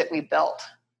things that we built.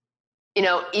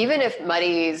 Even if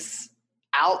Muddy's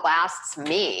outlasts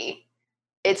me,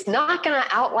 it's not going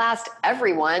to outlast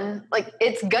everyone. Like,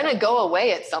 it's going to go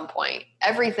away at some point.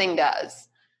 Everything does.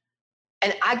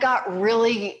 And I got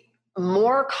really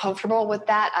more comfortable with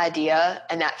that idea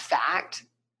and that fact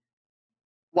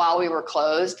while we were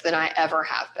closed than I ever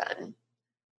have been.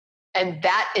 And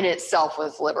that in itself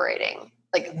was liberating.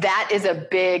 Like, that is a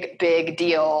big, big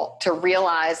deal to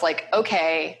realize, like,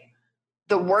 okay,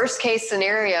 the worst case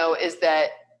scenario is that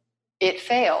it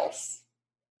fails.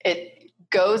 It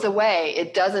goes away.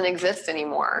 It doesn't exist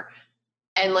anymore.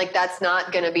 And, like, that's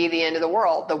not going to be the end of the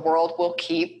world. The world will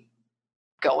keep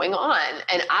going on,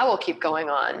 and I will keep going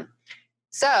on.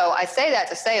 So I say that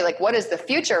to say, like, what does the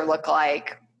future look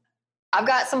like? I've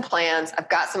got some plans. I've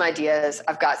got some ideas.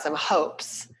 I've got some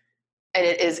hopes. And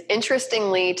it is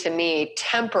interestingly to me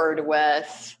tempered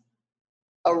with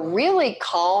a really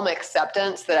calm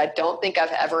acceptance that I don't think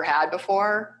I've ever had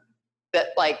before. That,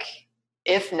 like,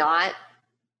 if not,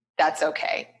 that's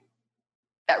okay.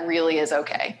 That really is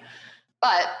okay.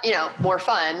 But, more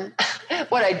fun.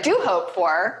 What I do hope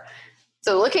for,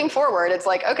 so looking forward, it's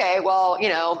like, okay, well,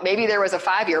 maybe there was a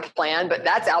 5-year plan, but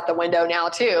that's out the window now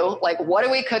too. Like, what are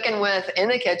we cooking with in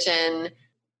the kitchen?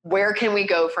 Where can we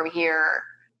go from here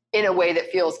in a way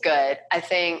that feels good? I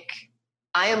think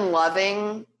I am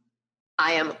loving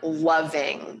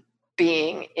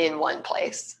being in one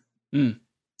place.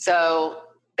 So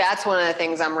that's one of the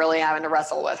things I'm really having to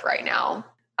wrestle with right now.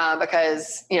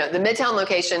 Because, the Midtown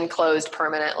location closed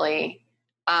permanently.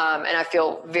 And I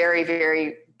feel very,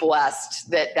 very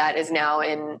blessed that is now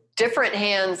in different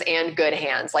hands and good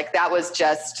hands. Like, that was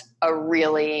just a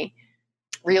really,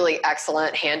 really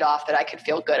excellent handoff that I could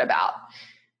feel good about.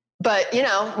 But,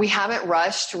 we haven't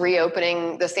rushed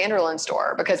reopening the Sanderlin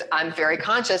store because I'm very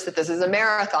conscious that this is a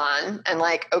marathon and,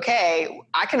 like, okay,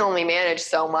 I can only manage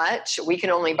so much. We can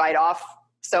only bite off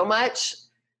so much.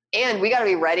 And we got to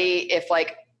be ready if,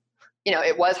 like,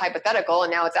 it was hypothetical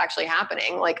and now it's actually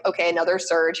happening. Like, okay, another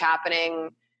surge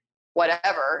happening,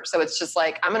 whatever. So it's just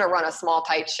like, I'm going to run a small,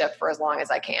 tight ship for as long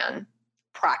as I can,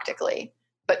 practically.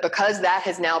 But because that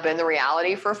has now been the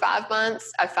reality for 5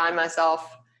 months, I find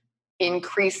myself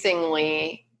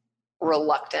increasingly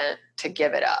reluctant to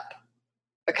give it up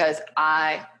because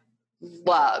I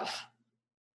love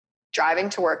driving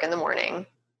to work in the morning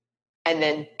and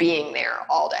then being there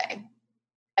all day.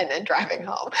 And then driving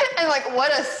home. And, like,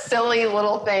 what a silly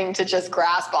little thing to just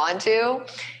grasp onto.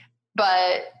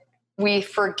 But we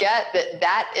forget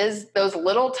that is those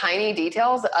little tiny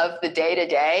details of the day to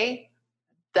day.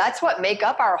 That's what make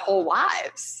up our whole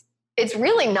lives. It's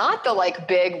really not the, like,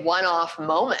 big one-off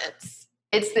moments.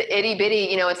 It's the itty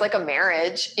bitty, it's like a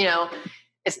marriage, I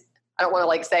don't want to,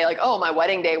 like, say, like, oh, my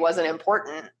wedding day wasn't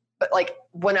important. But, like,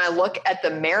 when I look at the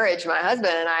marriage my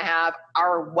husband and I have,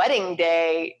 our wedding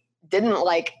day didn't,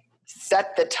 like,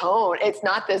 set the tone. It's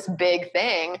not this big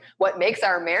thing. What makes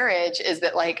our marriage is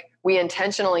that, like, we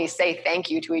intentionally say thank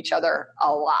you to each other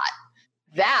a lot.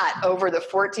 That, over the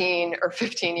 14 or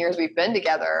 15 years we've been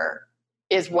together,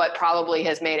 is what probably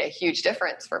has made a huge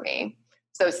difference for me.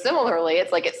 So similarly,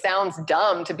 it's like, it sounds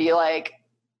dumb to be like,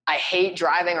 I hate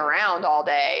driving around all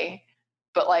day,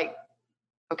 but, like,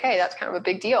 okay, that's kind of a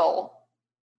big deal.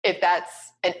 If that's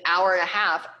an hour and a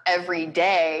half every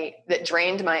day that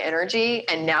drained my energy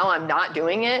and now I'm not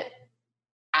doing it,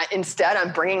 instead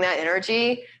I'm bringing that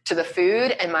energy to the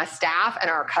food and my staff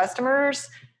and our customers.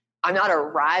 I'm not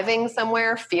arriving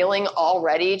somewhere feeling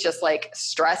already just, like,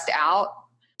 stressed out.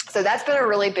 So that's been a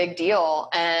really big deal.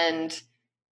 And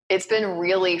it's been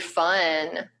really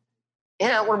fun.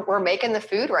 We're making the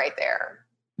food right there.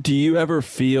 Do you ever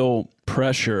feel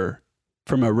pressure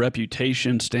from a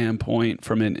reputation standpoint,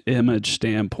 from an image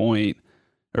standpoint,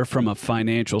 or from a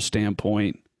financial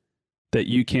standpoint, that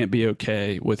you can't be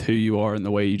okay with who you are and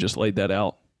the way you just laid that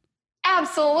out?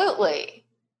 Absolutely.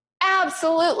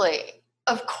 Absolutely.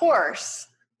 Of course.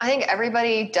 I think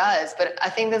everybody does. But I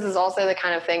think this is also the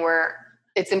kind of thing where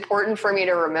it's important for me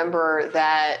to remember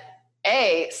that,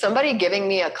 somebody giving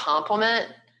me a compliment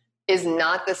is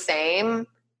not the same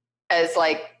as,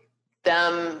 like,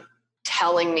 them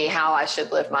telling me how I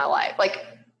should live my life. Like,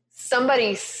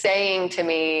 somebody saying to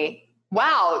me,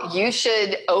 wow, you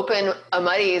should open a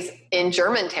Muddy's in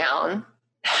Germantown.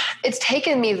 It's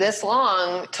taken me this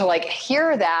long to, like,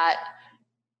 hear that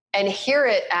and hear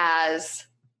it as,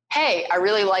 hey, I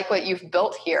really like what you've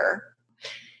built here,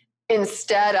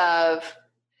 instead of,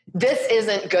 this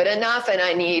isn't good enough and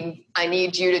I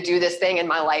need you to do this thing and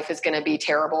my life is going to be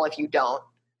terrible if you don't.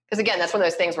 Because, again, that's one of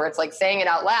those things where it's like, saying it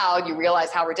out loud, you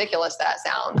realize how ridiculous that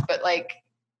sounds. But, like,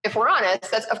 if we're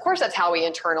honest, that's how we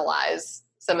internalize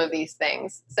some of these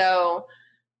things. So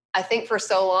I think for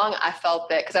so long I felt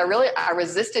that, because I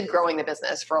resisted growing the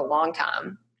business for a long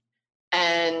time.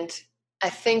 And I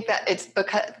think that it's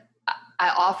because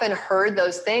I often heard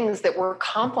those things that were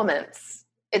compliments.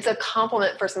 It's a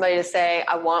compliment for somebody to say,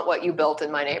 I want what you built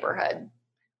in my neighborhood.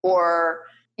 Or,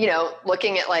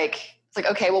 looking at, like, it's like,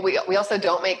 okay, well, we also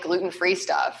don't make gluten-free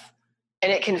stuff. And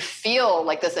it can feel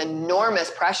like this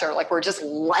enormous pressure. Like, we're just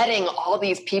letting all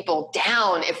these people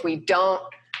down if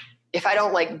I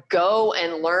don't, like, go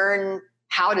and learn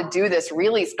how to do this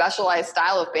really specialized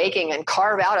style of baking and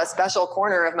carve out a special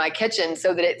corner of my kitchen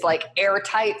so that it's, like,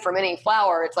 airtight from any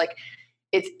flour. It's like,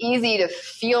 it's easy to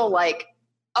feel like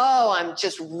oh, I'm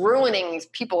just ruining these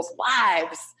people's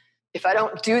lives if I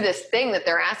don't do this thing that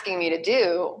they're asking me to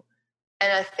do.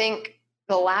 And I think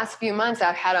the last few months,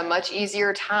 I've had a much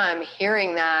easier time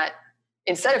hearing that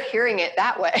instead of hearing it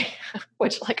that way,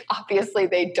 which like obviously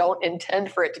they don't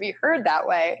intend for it to be heard that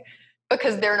way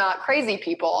because they're not crazy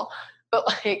people, but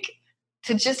like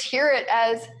to just hear it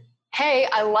as, hey,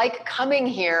 I like coming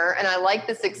here and I like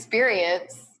this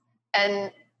experience.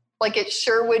 And like, it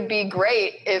sure would be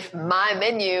great if my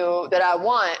menu that I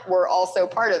want were also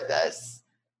part of this.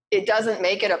 It doesn't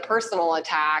make it a personal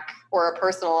attack or a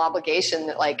personal obligation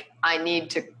that like I need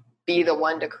to be the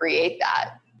one to create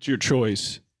that. It's your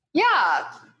choice. Yeah.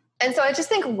 And so I just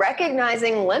think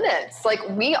recognizing limits, like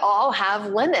we all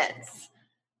have limits.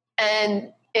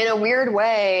 And in a weird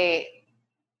way,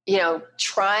 you know,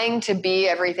 trying to be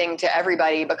everything to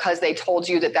everybody because they told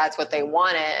you that that's what they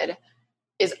wanted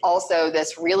is also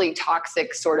this really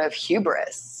toxic sort of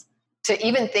hubris. To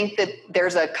even think that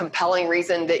there's a compelling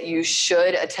reason that you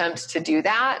should attempt to do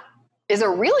that is a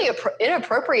really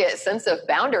inappropriate sense of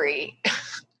boundary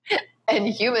and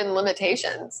human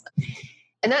limitations.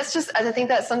 And that's just, I think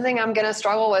that's something I'm going to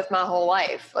struggle with my whole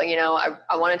life. Like, you know,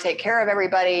 I want to take care of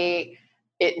everybody.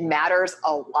 It matters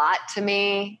a lot to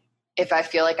me if I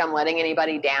feel like I'm letting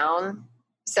anybody down.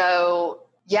 So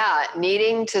yeah,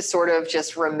 needing to sort of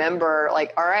just remember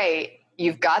like, all right,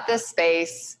 you've got this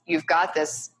space, you've got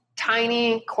this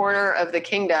tiny corner of the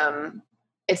kingdom.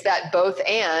 It's that both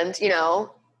and, you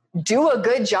know, do a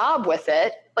good job with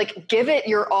it. Like give it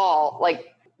your all, like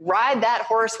ride that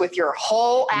horse with your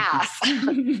whole ass.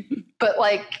 But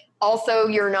like, also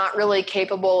you're not really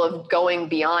capable of going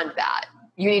beyond that.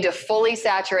 You need to fully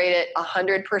saturate it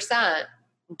 100%.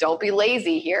 Don't be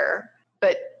lazy here,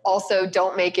 but also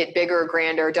don't make it bigger,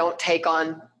 grander. Don't take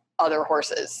on other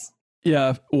horses.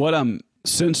 Yeah. What I'm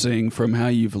sensing from how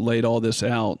you've laid all this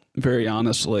out, very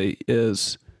honestly,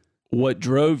 is what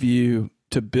drove you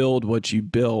to build what you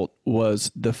built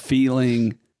was the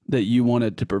feeling that you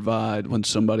wanted to provide when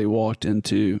somebody walked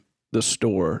into the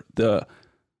store, the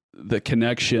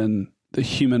connection, the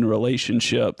human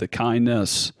relationship, the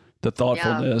kindness, the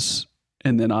thoughtfulness,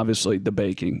 and then obviously the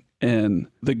baking and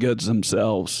the goods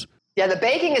themselves. Yeah, the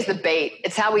baking is the bait.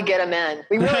 It's how we get them in.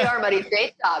 We really are Muddy's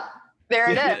Bait Shop. There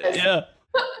it is. Yeah.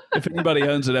 If anybody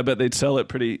owns it, I bet they'd sell it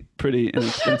pretty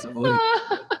inexpensively.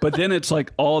 But then it's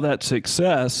like all that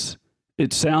success,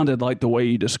 it sounded like the way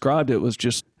you described it was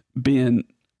just being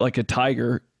like a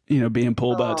tiger, you know, being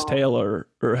pulled by its tail or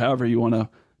however you want to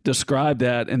describe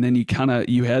that. And then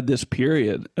you had this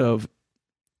period of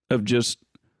just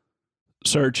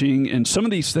searching. And some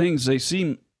of these things,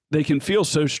 they can feel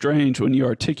so strange when you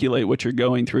articulate what you're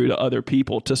going through to other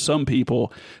people, to some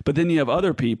people, but then you have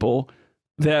other people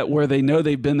that where they know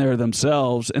they've been there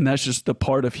themselves and that's just the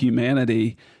part of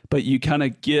humanity, but you kind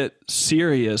of get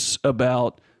serious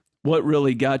about what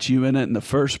really got you in it in the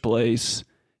first place.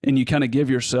 And you kind of give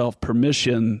yourself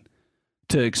permission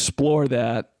to explore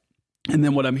that. And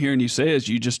then what I'm hearing you say is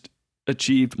you just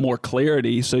achieved more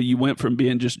clarity. So you went from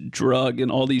being just drug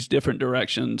in all these different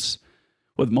directions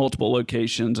with multiple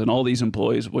locations and all these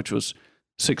employees, which was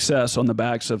success on the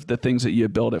backs of the things that you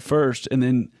had built at first. And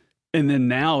then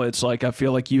now it's like, I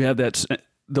feel like you have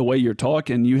the way you're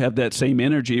talking, you have that same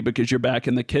energy because you're back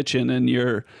in the kitchen and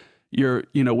you're, you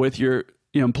know, with your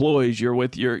employees, you're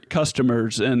with your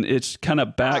customers, and it's kind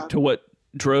of back to what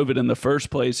drove it in the first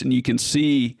place. And you can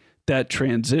see that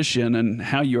transition and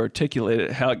how you articulate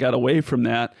it, how it got away from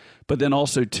that. But then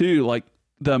also too, like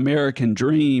the American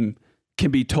dream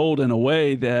can be told in a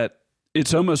way that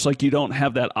it's almost like you don't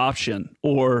have that option,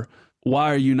 or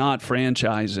why are you not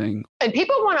franchising? And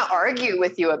people want to argue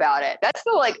with you about it. That's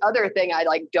the like other thing I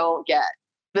like don't get.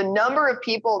 The number of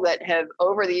people that have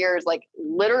over the years like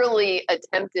literally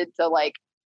attempted to like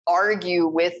argue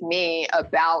with me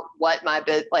about what my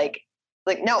like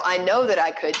no, I know that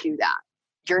I could do that.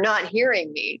 You're not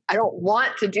hearing me. I don't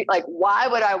want to do, like, why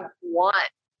would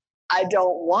I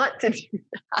don't want to do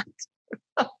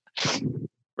that.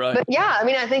 Right. But yeah, I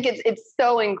mean, I think it's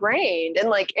so ingrained, and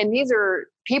like, and these are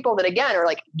people that again are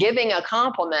like giving a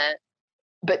compliment,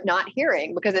 but not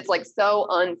hearing because it's like so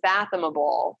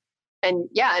unfathomable. And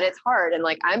yeah, and it's hard. And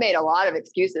like, I made a lot of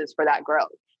excuses for that growth.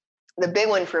 The big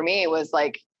one for me was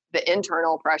like the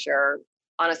internal pressure,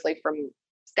 honestly, from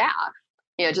staff,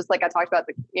 you know, just like I talked about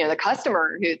the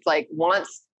customer who's like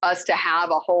wants us to have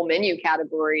a whole menu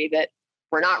category that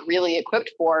we're not really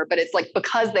equipped for, but it's like,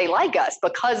 because they like us,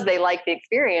 because they like the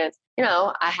experience. You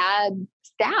know, I had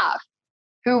staff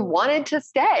who wanted to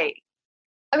stay.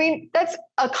 I mean, that's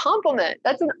a compliment.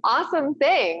 That's an awesome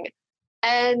thing.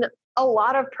 And a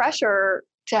lot of pressure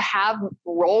to have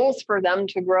roles for them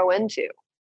to grow into.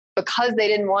 because they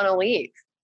didn't want to leave.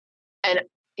 And,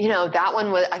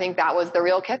 I think that was the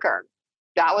real kicker.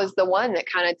 That was the one that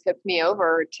kind of tipped me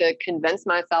over to convince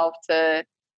myself to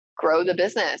grow the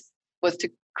business, was to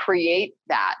create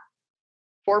that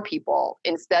for people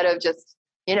instead of just,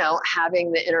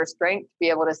 having the inner strength to be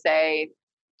able to say,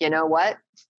 you know what,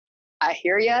 I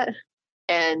hear you,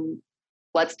 and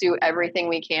let's do everything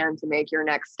we can to make your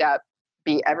next step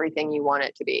be everything you want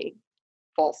it to be.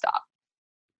 Full stop.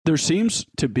 There seems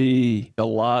to be a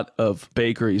lot of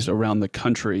bakeries around the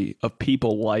country of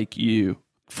people like you.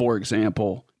 For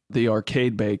example, the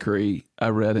Arcade Bakery, I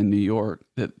read in New York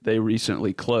that they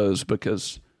recently closed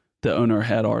because the owner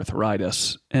had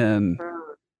arthritis. And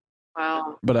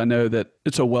wow. But I know that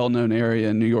it's a well-known area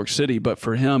in New York City. But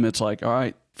for him, it's like, all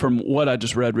right, from what I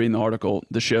just read reading the article,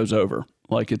 the show's over.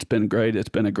 Like, it's been great. It's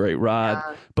been a great ride.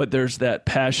 Yeah. But there's that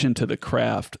passion to the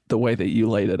craft, the way that you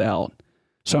laid it out.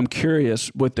 So I'm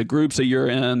curious, with the groups that you're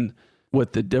in,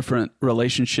 with the different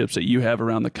relationships that you have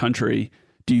around the country,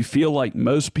 do you feel like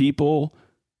most people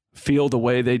feel the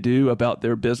way they do about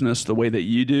their business the way that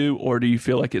you do? Or do you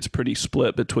feel like it's pretty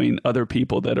split between other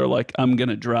people that are like, I'm going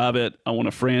to drive it, I want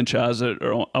to franchise it,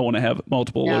 or I want to have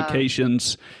multiple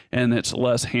locations, and it's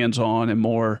less hands-on and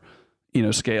more,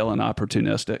 scale and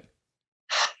opportunistic?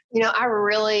 I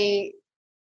really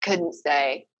couldn't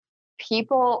say.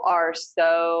 People are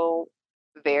so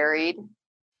varied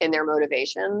in their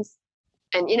motivations.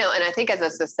 And, and I think as a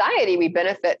society, we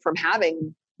benefit from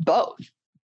having both.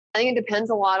 I think it depends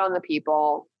a lot on the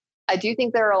people. I do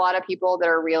think there are a lot of people that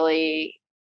are really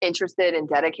interested and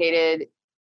dedicated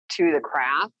to the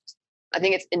craft. I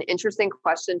think it's an interesting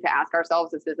question to ask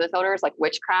ourselves as business owners, like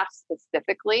which craft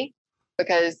specifically,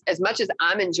 because as much as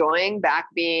I'm enjoying back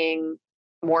being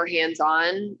more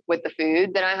hands-on with the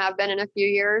food than I have been in a few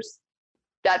years,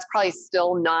 that's probably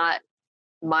still not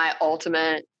my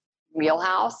ultimate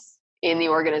wheelhouse in the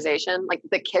organization. Like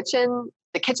the kitchen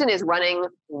is running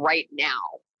right now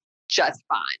just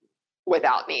fine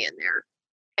without me in there.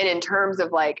 And in terms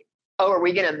of like, oh, are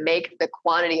we going to make the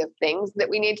quantity of things that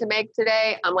we need to make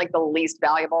today? I'm like the least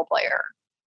valuable player.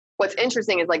 What's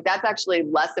interesting is like, that's actually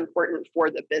less important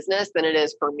for the business than it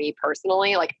is for me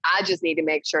personally. Like, I just need to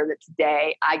make sure that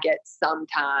today I get some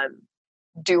time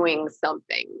doing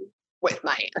something with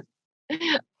my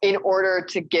hands in order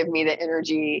to give me the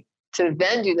energy to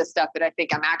then do the stuff that I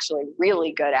think I'm actually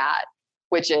really good at,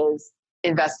 which is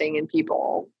investing in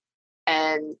people.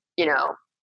 And,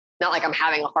 not like I'm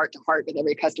having a heart to heart with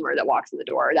every customer that walks in the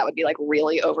door. That would be like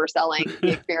really overselling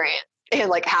the experience. And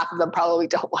like half of them probably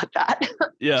don't want that.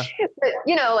 Yeah. But,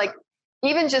 like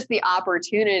even just the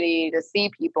opportunity to see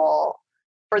people,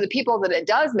 for the people that it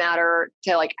does matter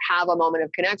to like have a moment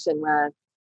of connection with,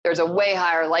 there's a way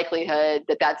higher likelihood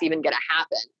that that's even going to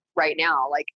happen right now.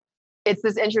 Like, it's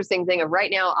this interesting thing of right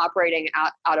now operating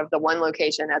out of the one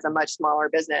location as a much smaller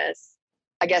business.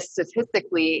 I guess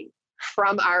statistically,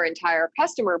 from our entire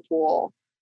customer pool,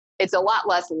 it's a lot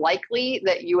less likely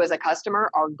that you as a customer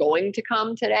are going to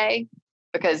come today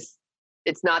because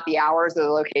it's not the hours or the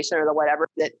location or the whatever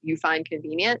that you find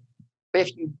convenient. But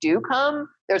if you do come,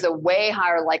 there's a way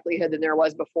higher likelihood than there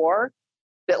was before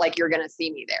that like you're going to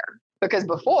see me there. Because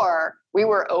before we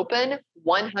were open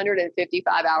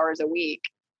 155 hours a week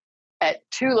at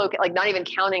like not even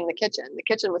counting the kitchen. The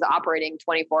kitchen was operating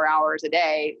 24 hours a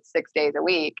day, 6 days a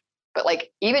week. But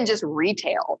like even just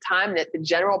retail time that the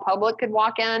general public could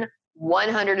walk in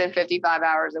 155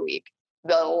 hours a week.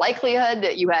 The likelihood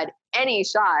that you had any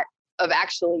shot of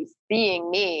actually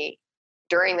seeing me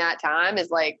during that time is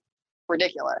like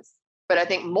ridiculous. But I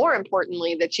think more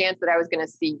importantly, the chance that I was going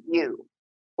to see you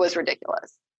was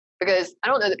ridiculous, because I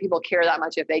don't know that people care that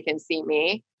much if they can see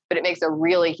me, but it makes a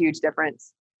really huge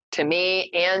difference to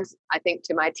me. And I think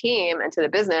to my team and to the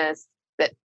business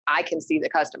that I can see the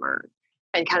customer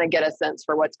and kind of get a sense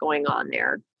for what's going on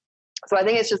there. So I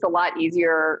think it's just a lot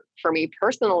easier for me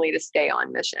personally to stay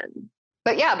on mission.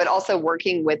 But also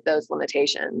working with those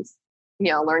limitations.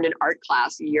 I learned in art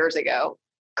class years ago,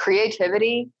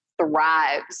 creativity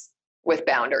thrives with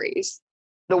boundaries.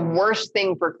 The worst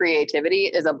thing for creativity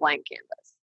is a blank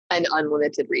canvas and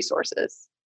unlimited resources.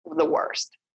 The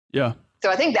worst. Yeah. So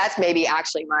I think that's maybe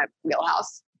actually my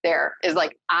wheelhouse there, is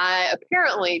like, I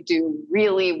apparently do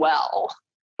really well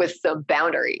with some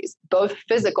boundaries, both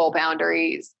physical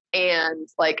boundaries and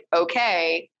like,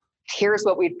 okay, here's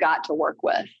what we've got to work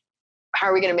with. How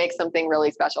are we going to make something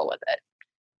really special with it?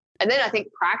 And then I think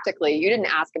practically, you didn't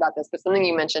ask about this, but something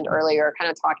you mentioned earlier, kind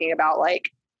of talking about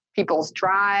like people's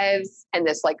drives and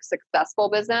this like successful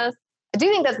business. I do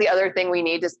think that's the other thing we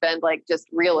need to spend, like, just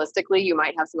realistically, you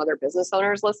might have some other business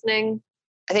owners listening.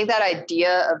 I think that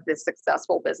idea of this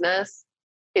successful business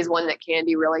is one that can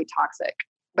be really toxic,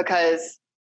 because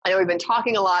I know we've been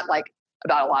talking a lot, like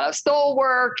about a lot of soul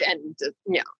work and,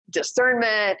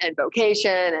 discernment and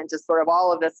vocation and just sort of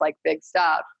all of this like big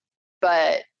stuff.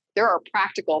 But there are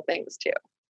practical things too.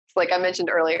 So like I mentioned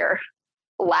earlier,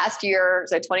 last year,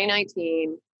 so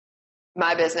 2019,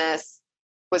 my business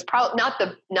was probably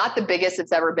not the biggest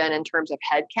it's ever been in terms of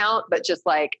head count, but just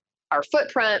like our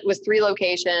footprint was 3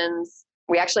 locations.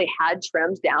 We actually had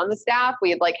trimmed down the staff. We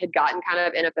had gotten kind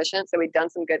of inefficient. So we'd done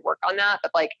some good work on that.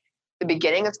 But like the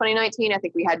beginning of 2019, I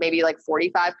think we had maybe like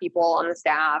 45 people on the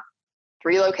staff,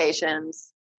 3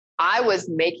 locations. I was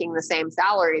making the same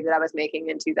salary that I was making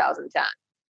in 2010.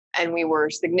 And we were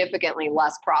significantly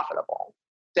less profitable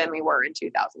than we were in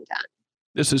 2010.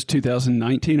 This is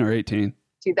 2019 or 18?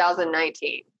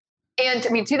 2019. And I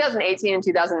mean, 2018 and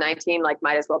 2019, like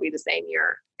might as well be the same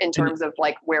year in terms of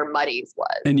like where Muddy's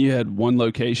was. And you had 1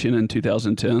 location in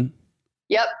 2010?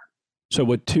 Yep. So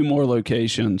with 2 more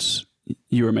locations,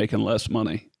 you were making less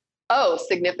money? Oh,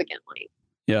 significantly.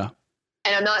 Yeah.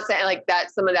 And I'm not saying like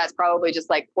that, some of that's probably just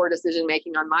like poor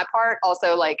decision-making on my part.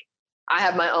 Also, like I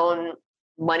have my own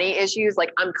money issues.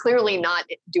 Like I'm clearly not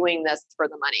doing this for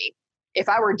the money. If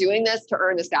I were doing this to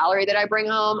earn the salary that I bring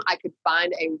home, I could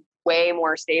find a way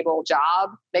more stable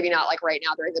job. Maybe not like right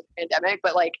now during the pandemic,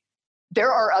 but like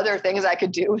there are other things I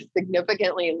could do with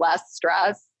significantly less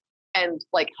stress and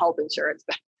like health insurance.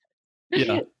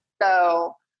 Yeah.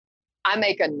 So I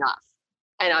make enough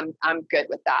and I'm good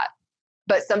with that.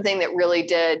 But something that really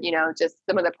did, just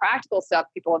some of the practical stuff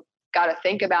people have got to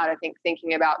think about, I think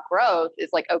thinking about growth is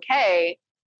like, okay,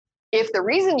 if the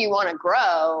reason you want to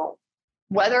grow,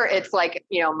 whether it's like,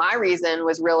 my reason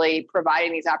was really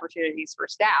providing these opportunities for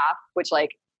staff, which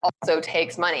like also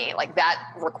takes money, like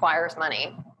that requires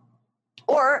money.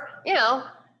 Or,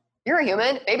 you're a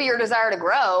human. Maybe your desire to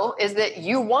grow is that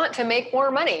you want to make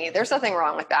more money. There's nothing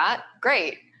wrong with that.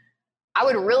 Great. I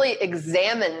would really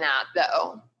examine that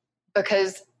though,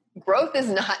 because growth is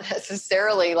not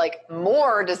necessarily like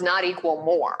more does not equal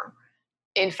more.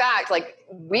 In fact, like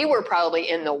we were probably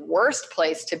in the worst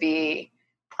place to be,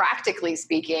 practically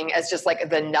speaking, as just like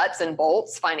the nuts and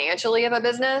bolts financially of a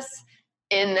business,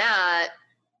 in that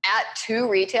at 2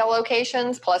 retail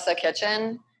locations plus a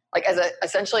kitchen, like as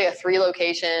essentially a 3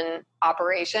 location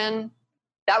operation,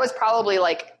 that was probably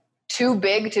like too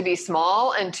big to be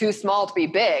small and too small to be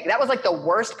big. That was like the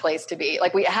worst place to be.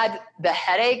 Like we had the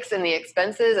headaches and the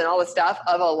expenses and all the stuff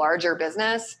of a larger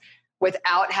business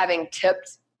without having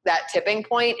tipped that tipping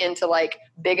point into like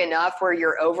big enough where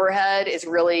your overhead is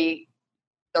really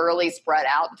thoroughly spread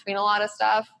out between a lot of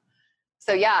stuff.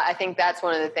 So yeah, I think that's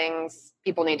one of the things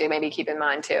people need to maybe keep in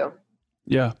mind too.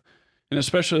 Yeah. And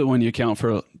especially when you account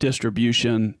for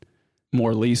distribution,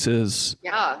 more leases,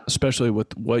 yeah, especially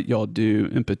with what y'all do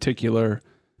in particular,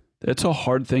 it's a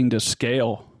hard thing to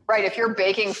scale. Right. If you're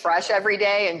baking fresh every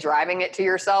day and driving it to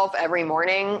yourself every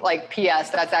morning, like PS,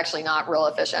 that's actually not real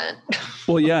efficient.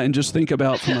 Well, yeah. And just think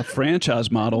about from a franchise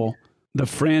model, the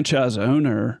franchise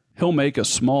owner, he'll make a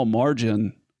small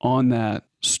margin on that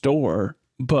store,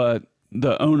 but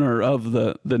the owner of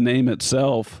the name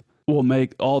itself will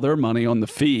make all their money on the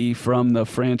fee from the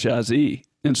franchisee.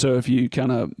 And so if you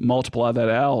kind of multiply that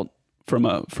out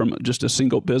from just a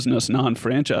single business,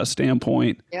 non-franchise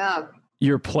standpoint, yeah,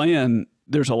 your plan,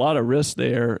 there's a lot of risk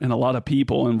there and a lot of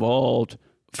people involved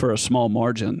for a small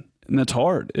margin. And that's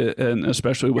hard. And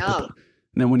especially with and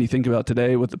then when you think about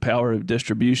today with the power of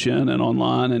distribution and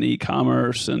online and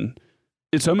e-commerce, and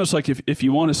it's almost like if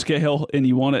you want to scale and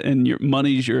you want to, and your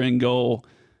money's your end goal,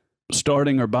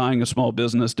 starting or buying a small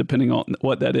business, depending on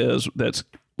what that is, that's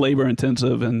labor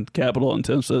intensive and capital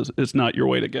intensive, it's not your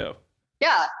way to go.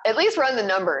 Yeah. At least run the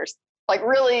numbers, like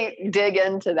really dig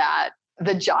into that.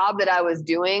 The job that I was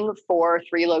doing for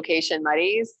 3 location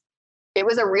Muddy's, it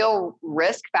was a real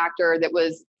risk factor that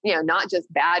was, not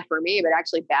just bad for me, but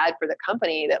actually bad for the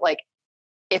company. That like,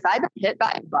 if I'd been hit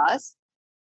by a bus,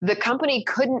 the company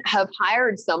couldn't have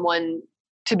hired someone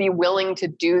to be willing to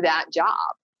do that job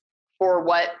for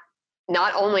what,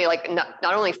 not only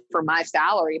for my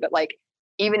salary, but like,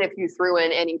 even if you threw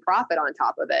in any profit on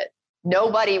top of it,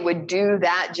 nobody would do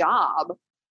that job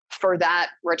for that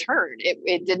return.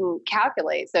 It didn't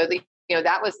calculate. So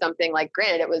that was something like,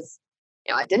 granted, it was,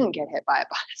 I didn't get hit by a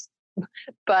bus,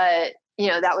 but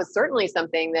that was certainly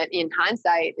something that in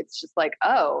hindsight, it's just like,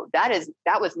 oh, that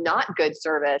was not good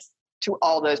service to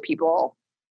all those people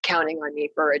counting on me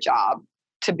for a job,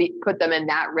 to put them in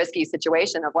that risky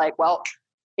situation of like, well,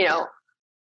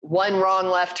 one wrong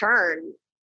left turn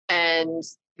and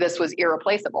this was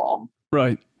irreplaceable.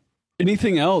 Right.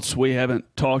 Anything else we haven't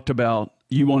talked about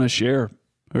you want to share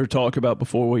or talk about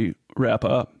before we wrap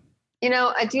up?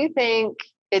 I do think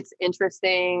it's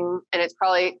interesting, and it's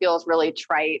probably feels really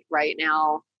trite right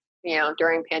now,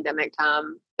 during pandemic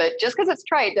time. But just because it's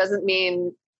trite doesn't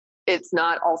mean it's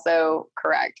not also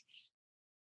correct.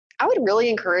 I would really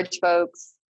encourage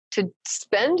folks to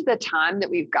spend the time that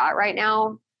we've got right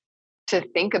now to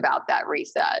think about that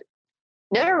reset.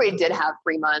 Not everybody did have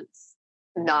 3 months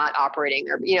not operating,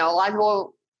 or, a lot of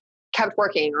people kept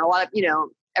working, or a lot of,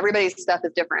 everybody's stuff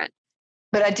is different.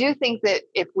 But I do think that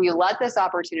if we let this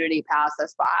opportunity pass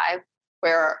us by,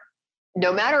 where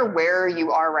no matter where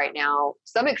you are right now,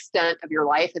 some extent of your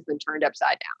life has been turned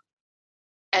upside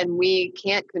down, and we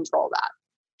can't control that.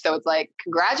 So it's like,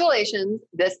 congratulations,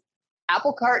 this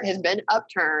apple cart has been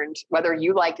upturned, whether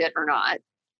you liked it or not.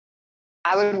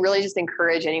 I would really just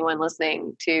encourage anyone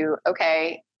listening to,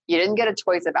 okay, you didn't get a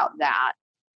choice about that,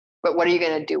 but what are you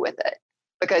going to do with it?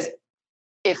 Because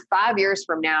if 5 years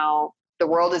from now, the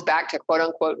world is back to quote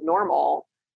unquote normal,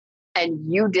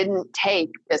 and you didn't take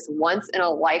this once in a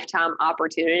lifetime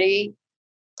opportunity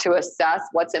to assess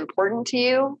what's important to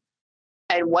you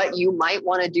and what you might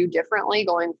want to do differently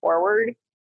going forward,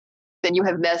 then you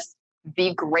have missed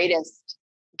the greatest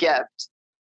gift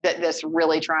that this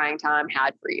really trying time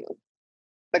had for you.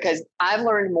 Because I've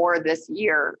learned more this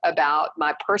year about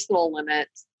my personal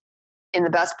limits in the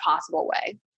best possible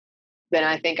way than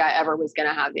I think I ever was going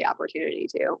to have the opportunity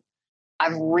to.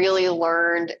 I've really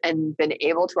learned and been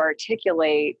able to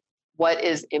articulate what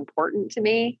is important to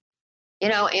me,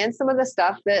 and some of the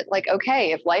stuff that, like,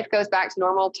 okay, if life goes back to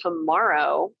normal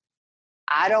tomorrow,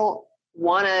 I don't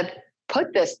want to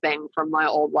put this thing from my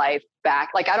old life back.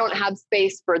 Like, I don't have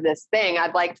space for this thing.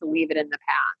 I'd like to leave it in the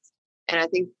past. And I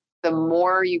think the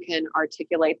more you can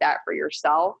articulate that for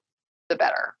yourself, the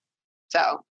better.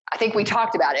 So I think we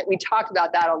talked about it. We talked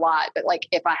about that a lot, but like,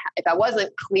 if I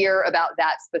wasn't clear about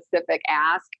that specific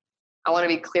ask, I want to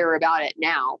be clear about it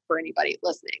now for anybody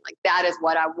listening. Like, that is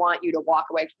what I want you to walk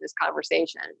away from this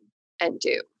conversation and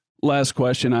do. Last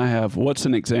question I have. What's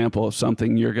an example of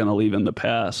something you're going to leave in the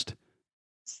past?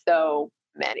 So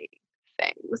many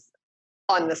things.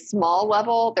 On the small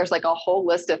level, there's like a whole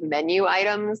list of menu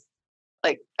items.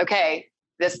 Like, okay,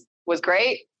 this was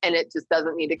great, and it just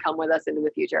doesn't need to come with us into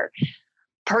the future.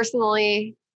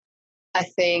 Personally, I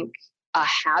think a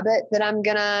habit that I'm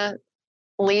going to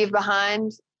leave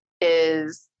behind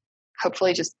is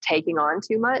hopefully just taking on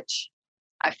too much.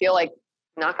 I feel like,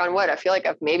 knock on wood, I feel like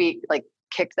I've maybe like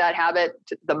kicked that habit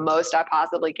to the most I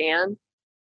possibly can.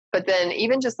 But then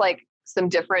even just like some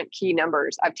different key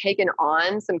numbers, I've taken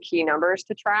on some key numbers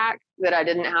to track that I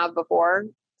didn't have before.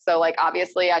 So like,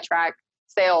 obviously I track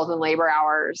sales and labor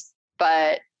hours,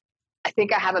 but I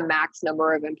think I have a max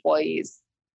number of employees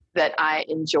that I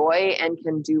enjoy and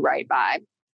can do right by.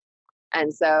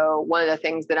 And so one of the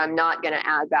things that I'm not going to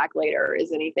add back later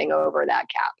is anything over that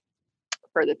cap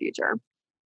for the future.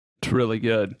 It's really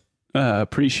good.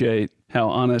 Appreciate how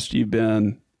honest you've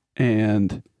been.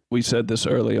 And we said this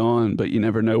early on, but you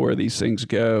never know where these things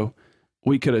go.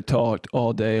 We could have talked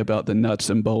all day about the nuts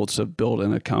and bolts of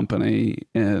building a company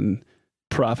and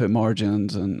profit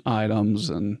margins and items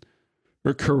and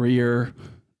or career,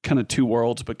 kind of two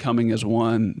worlds becoming as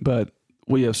one. But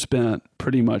we have spent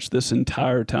pretty much this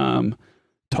entire time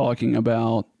talking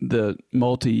about the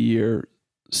multi-year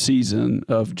season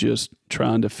of just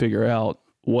trying to figure out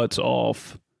what's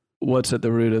off, what's at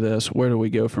the root of this, where do we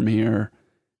go from here,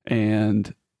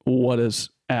 and what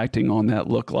does acting on that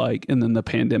look like? And then the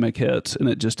pandemic hits and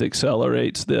it just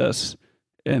accelerates this,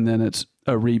 and then it's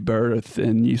a rebirth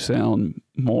and you sound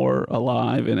more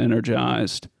alive and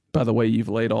energized by the way you've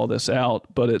laid all this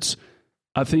out. But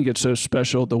I think it's so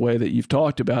special the way that you've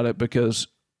talked about it, because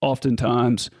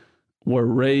oftentimes we're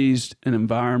raised in an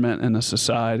environment and a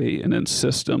society and in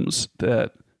systems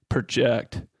that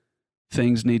project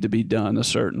things need to be done a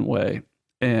certain way.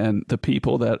 And the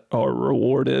people that are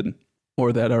rewarded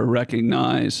or that are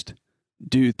recognized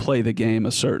do play the game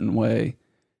a certain way.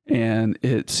 And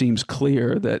it seems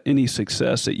clear that any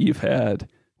success that you've had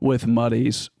with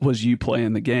Muddy's was you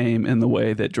playing the game in the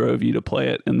way that drove you to play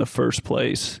it in the first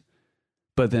place.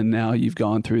 But then now you've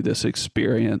gone through this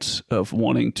experience of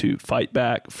wanting to fight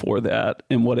back for that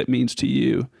and what it means to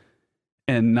you,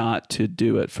 and not to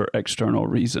do it for external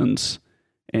reasons.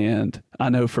 And I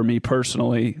know for me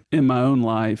personally, in my own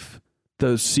life,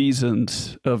 those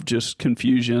seasons of just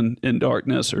confusion and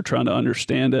darkness or trying to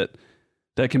understand it,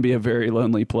 that can be a very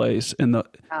lonely place. And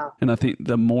I think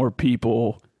the more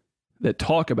people that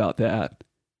talk about that,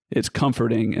 it's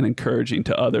comforting and encouraging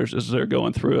to others as they're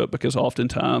going through it, because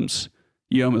oftentimes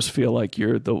you almost feel like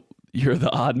you're the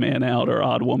odd man out or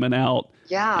odd woman out.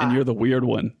 Yeah. And you're the weird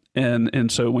one. And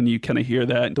so when you kind of hear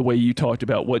that, the way you talked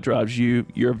about what drives you,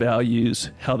 your values,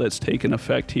 how that's taken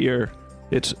effect here,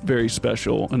 it's very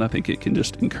special. And I think it can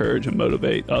just encourage and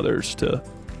motivate others to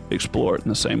explore it in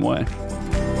the same way.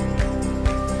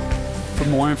 For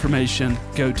more information,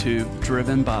 go to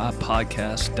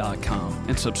drivenbypodcast.com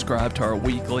and subscribe to our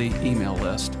weekly email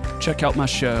list. Check out my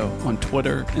show on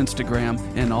Twitter, Instagram,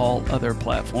 and all other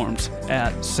platforms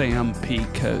at Sam P.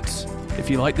 Coates.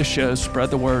 If you like the show, spread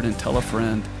the word and tell a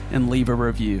friend and leave a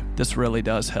review. This really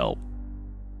does help.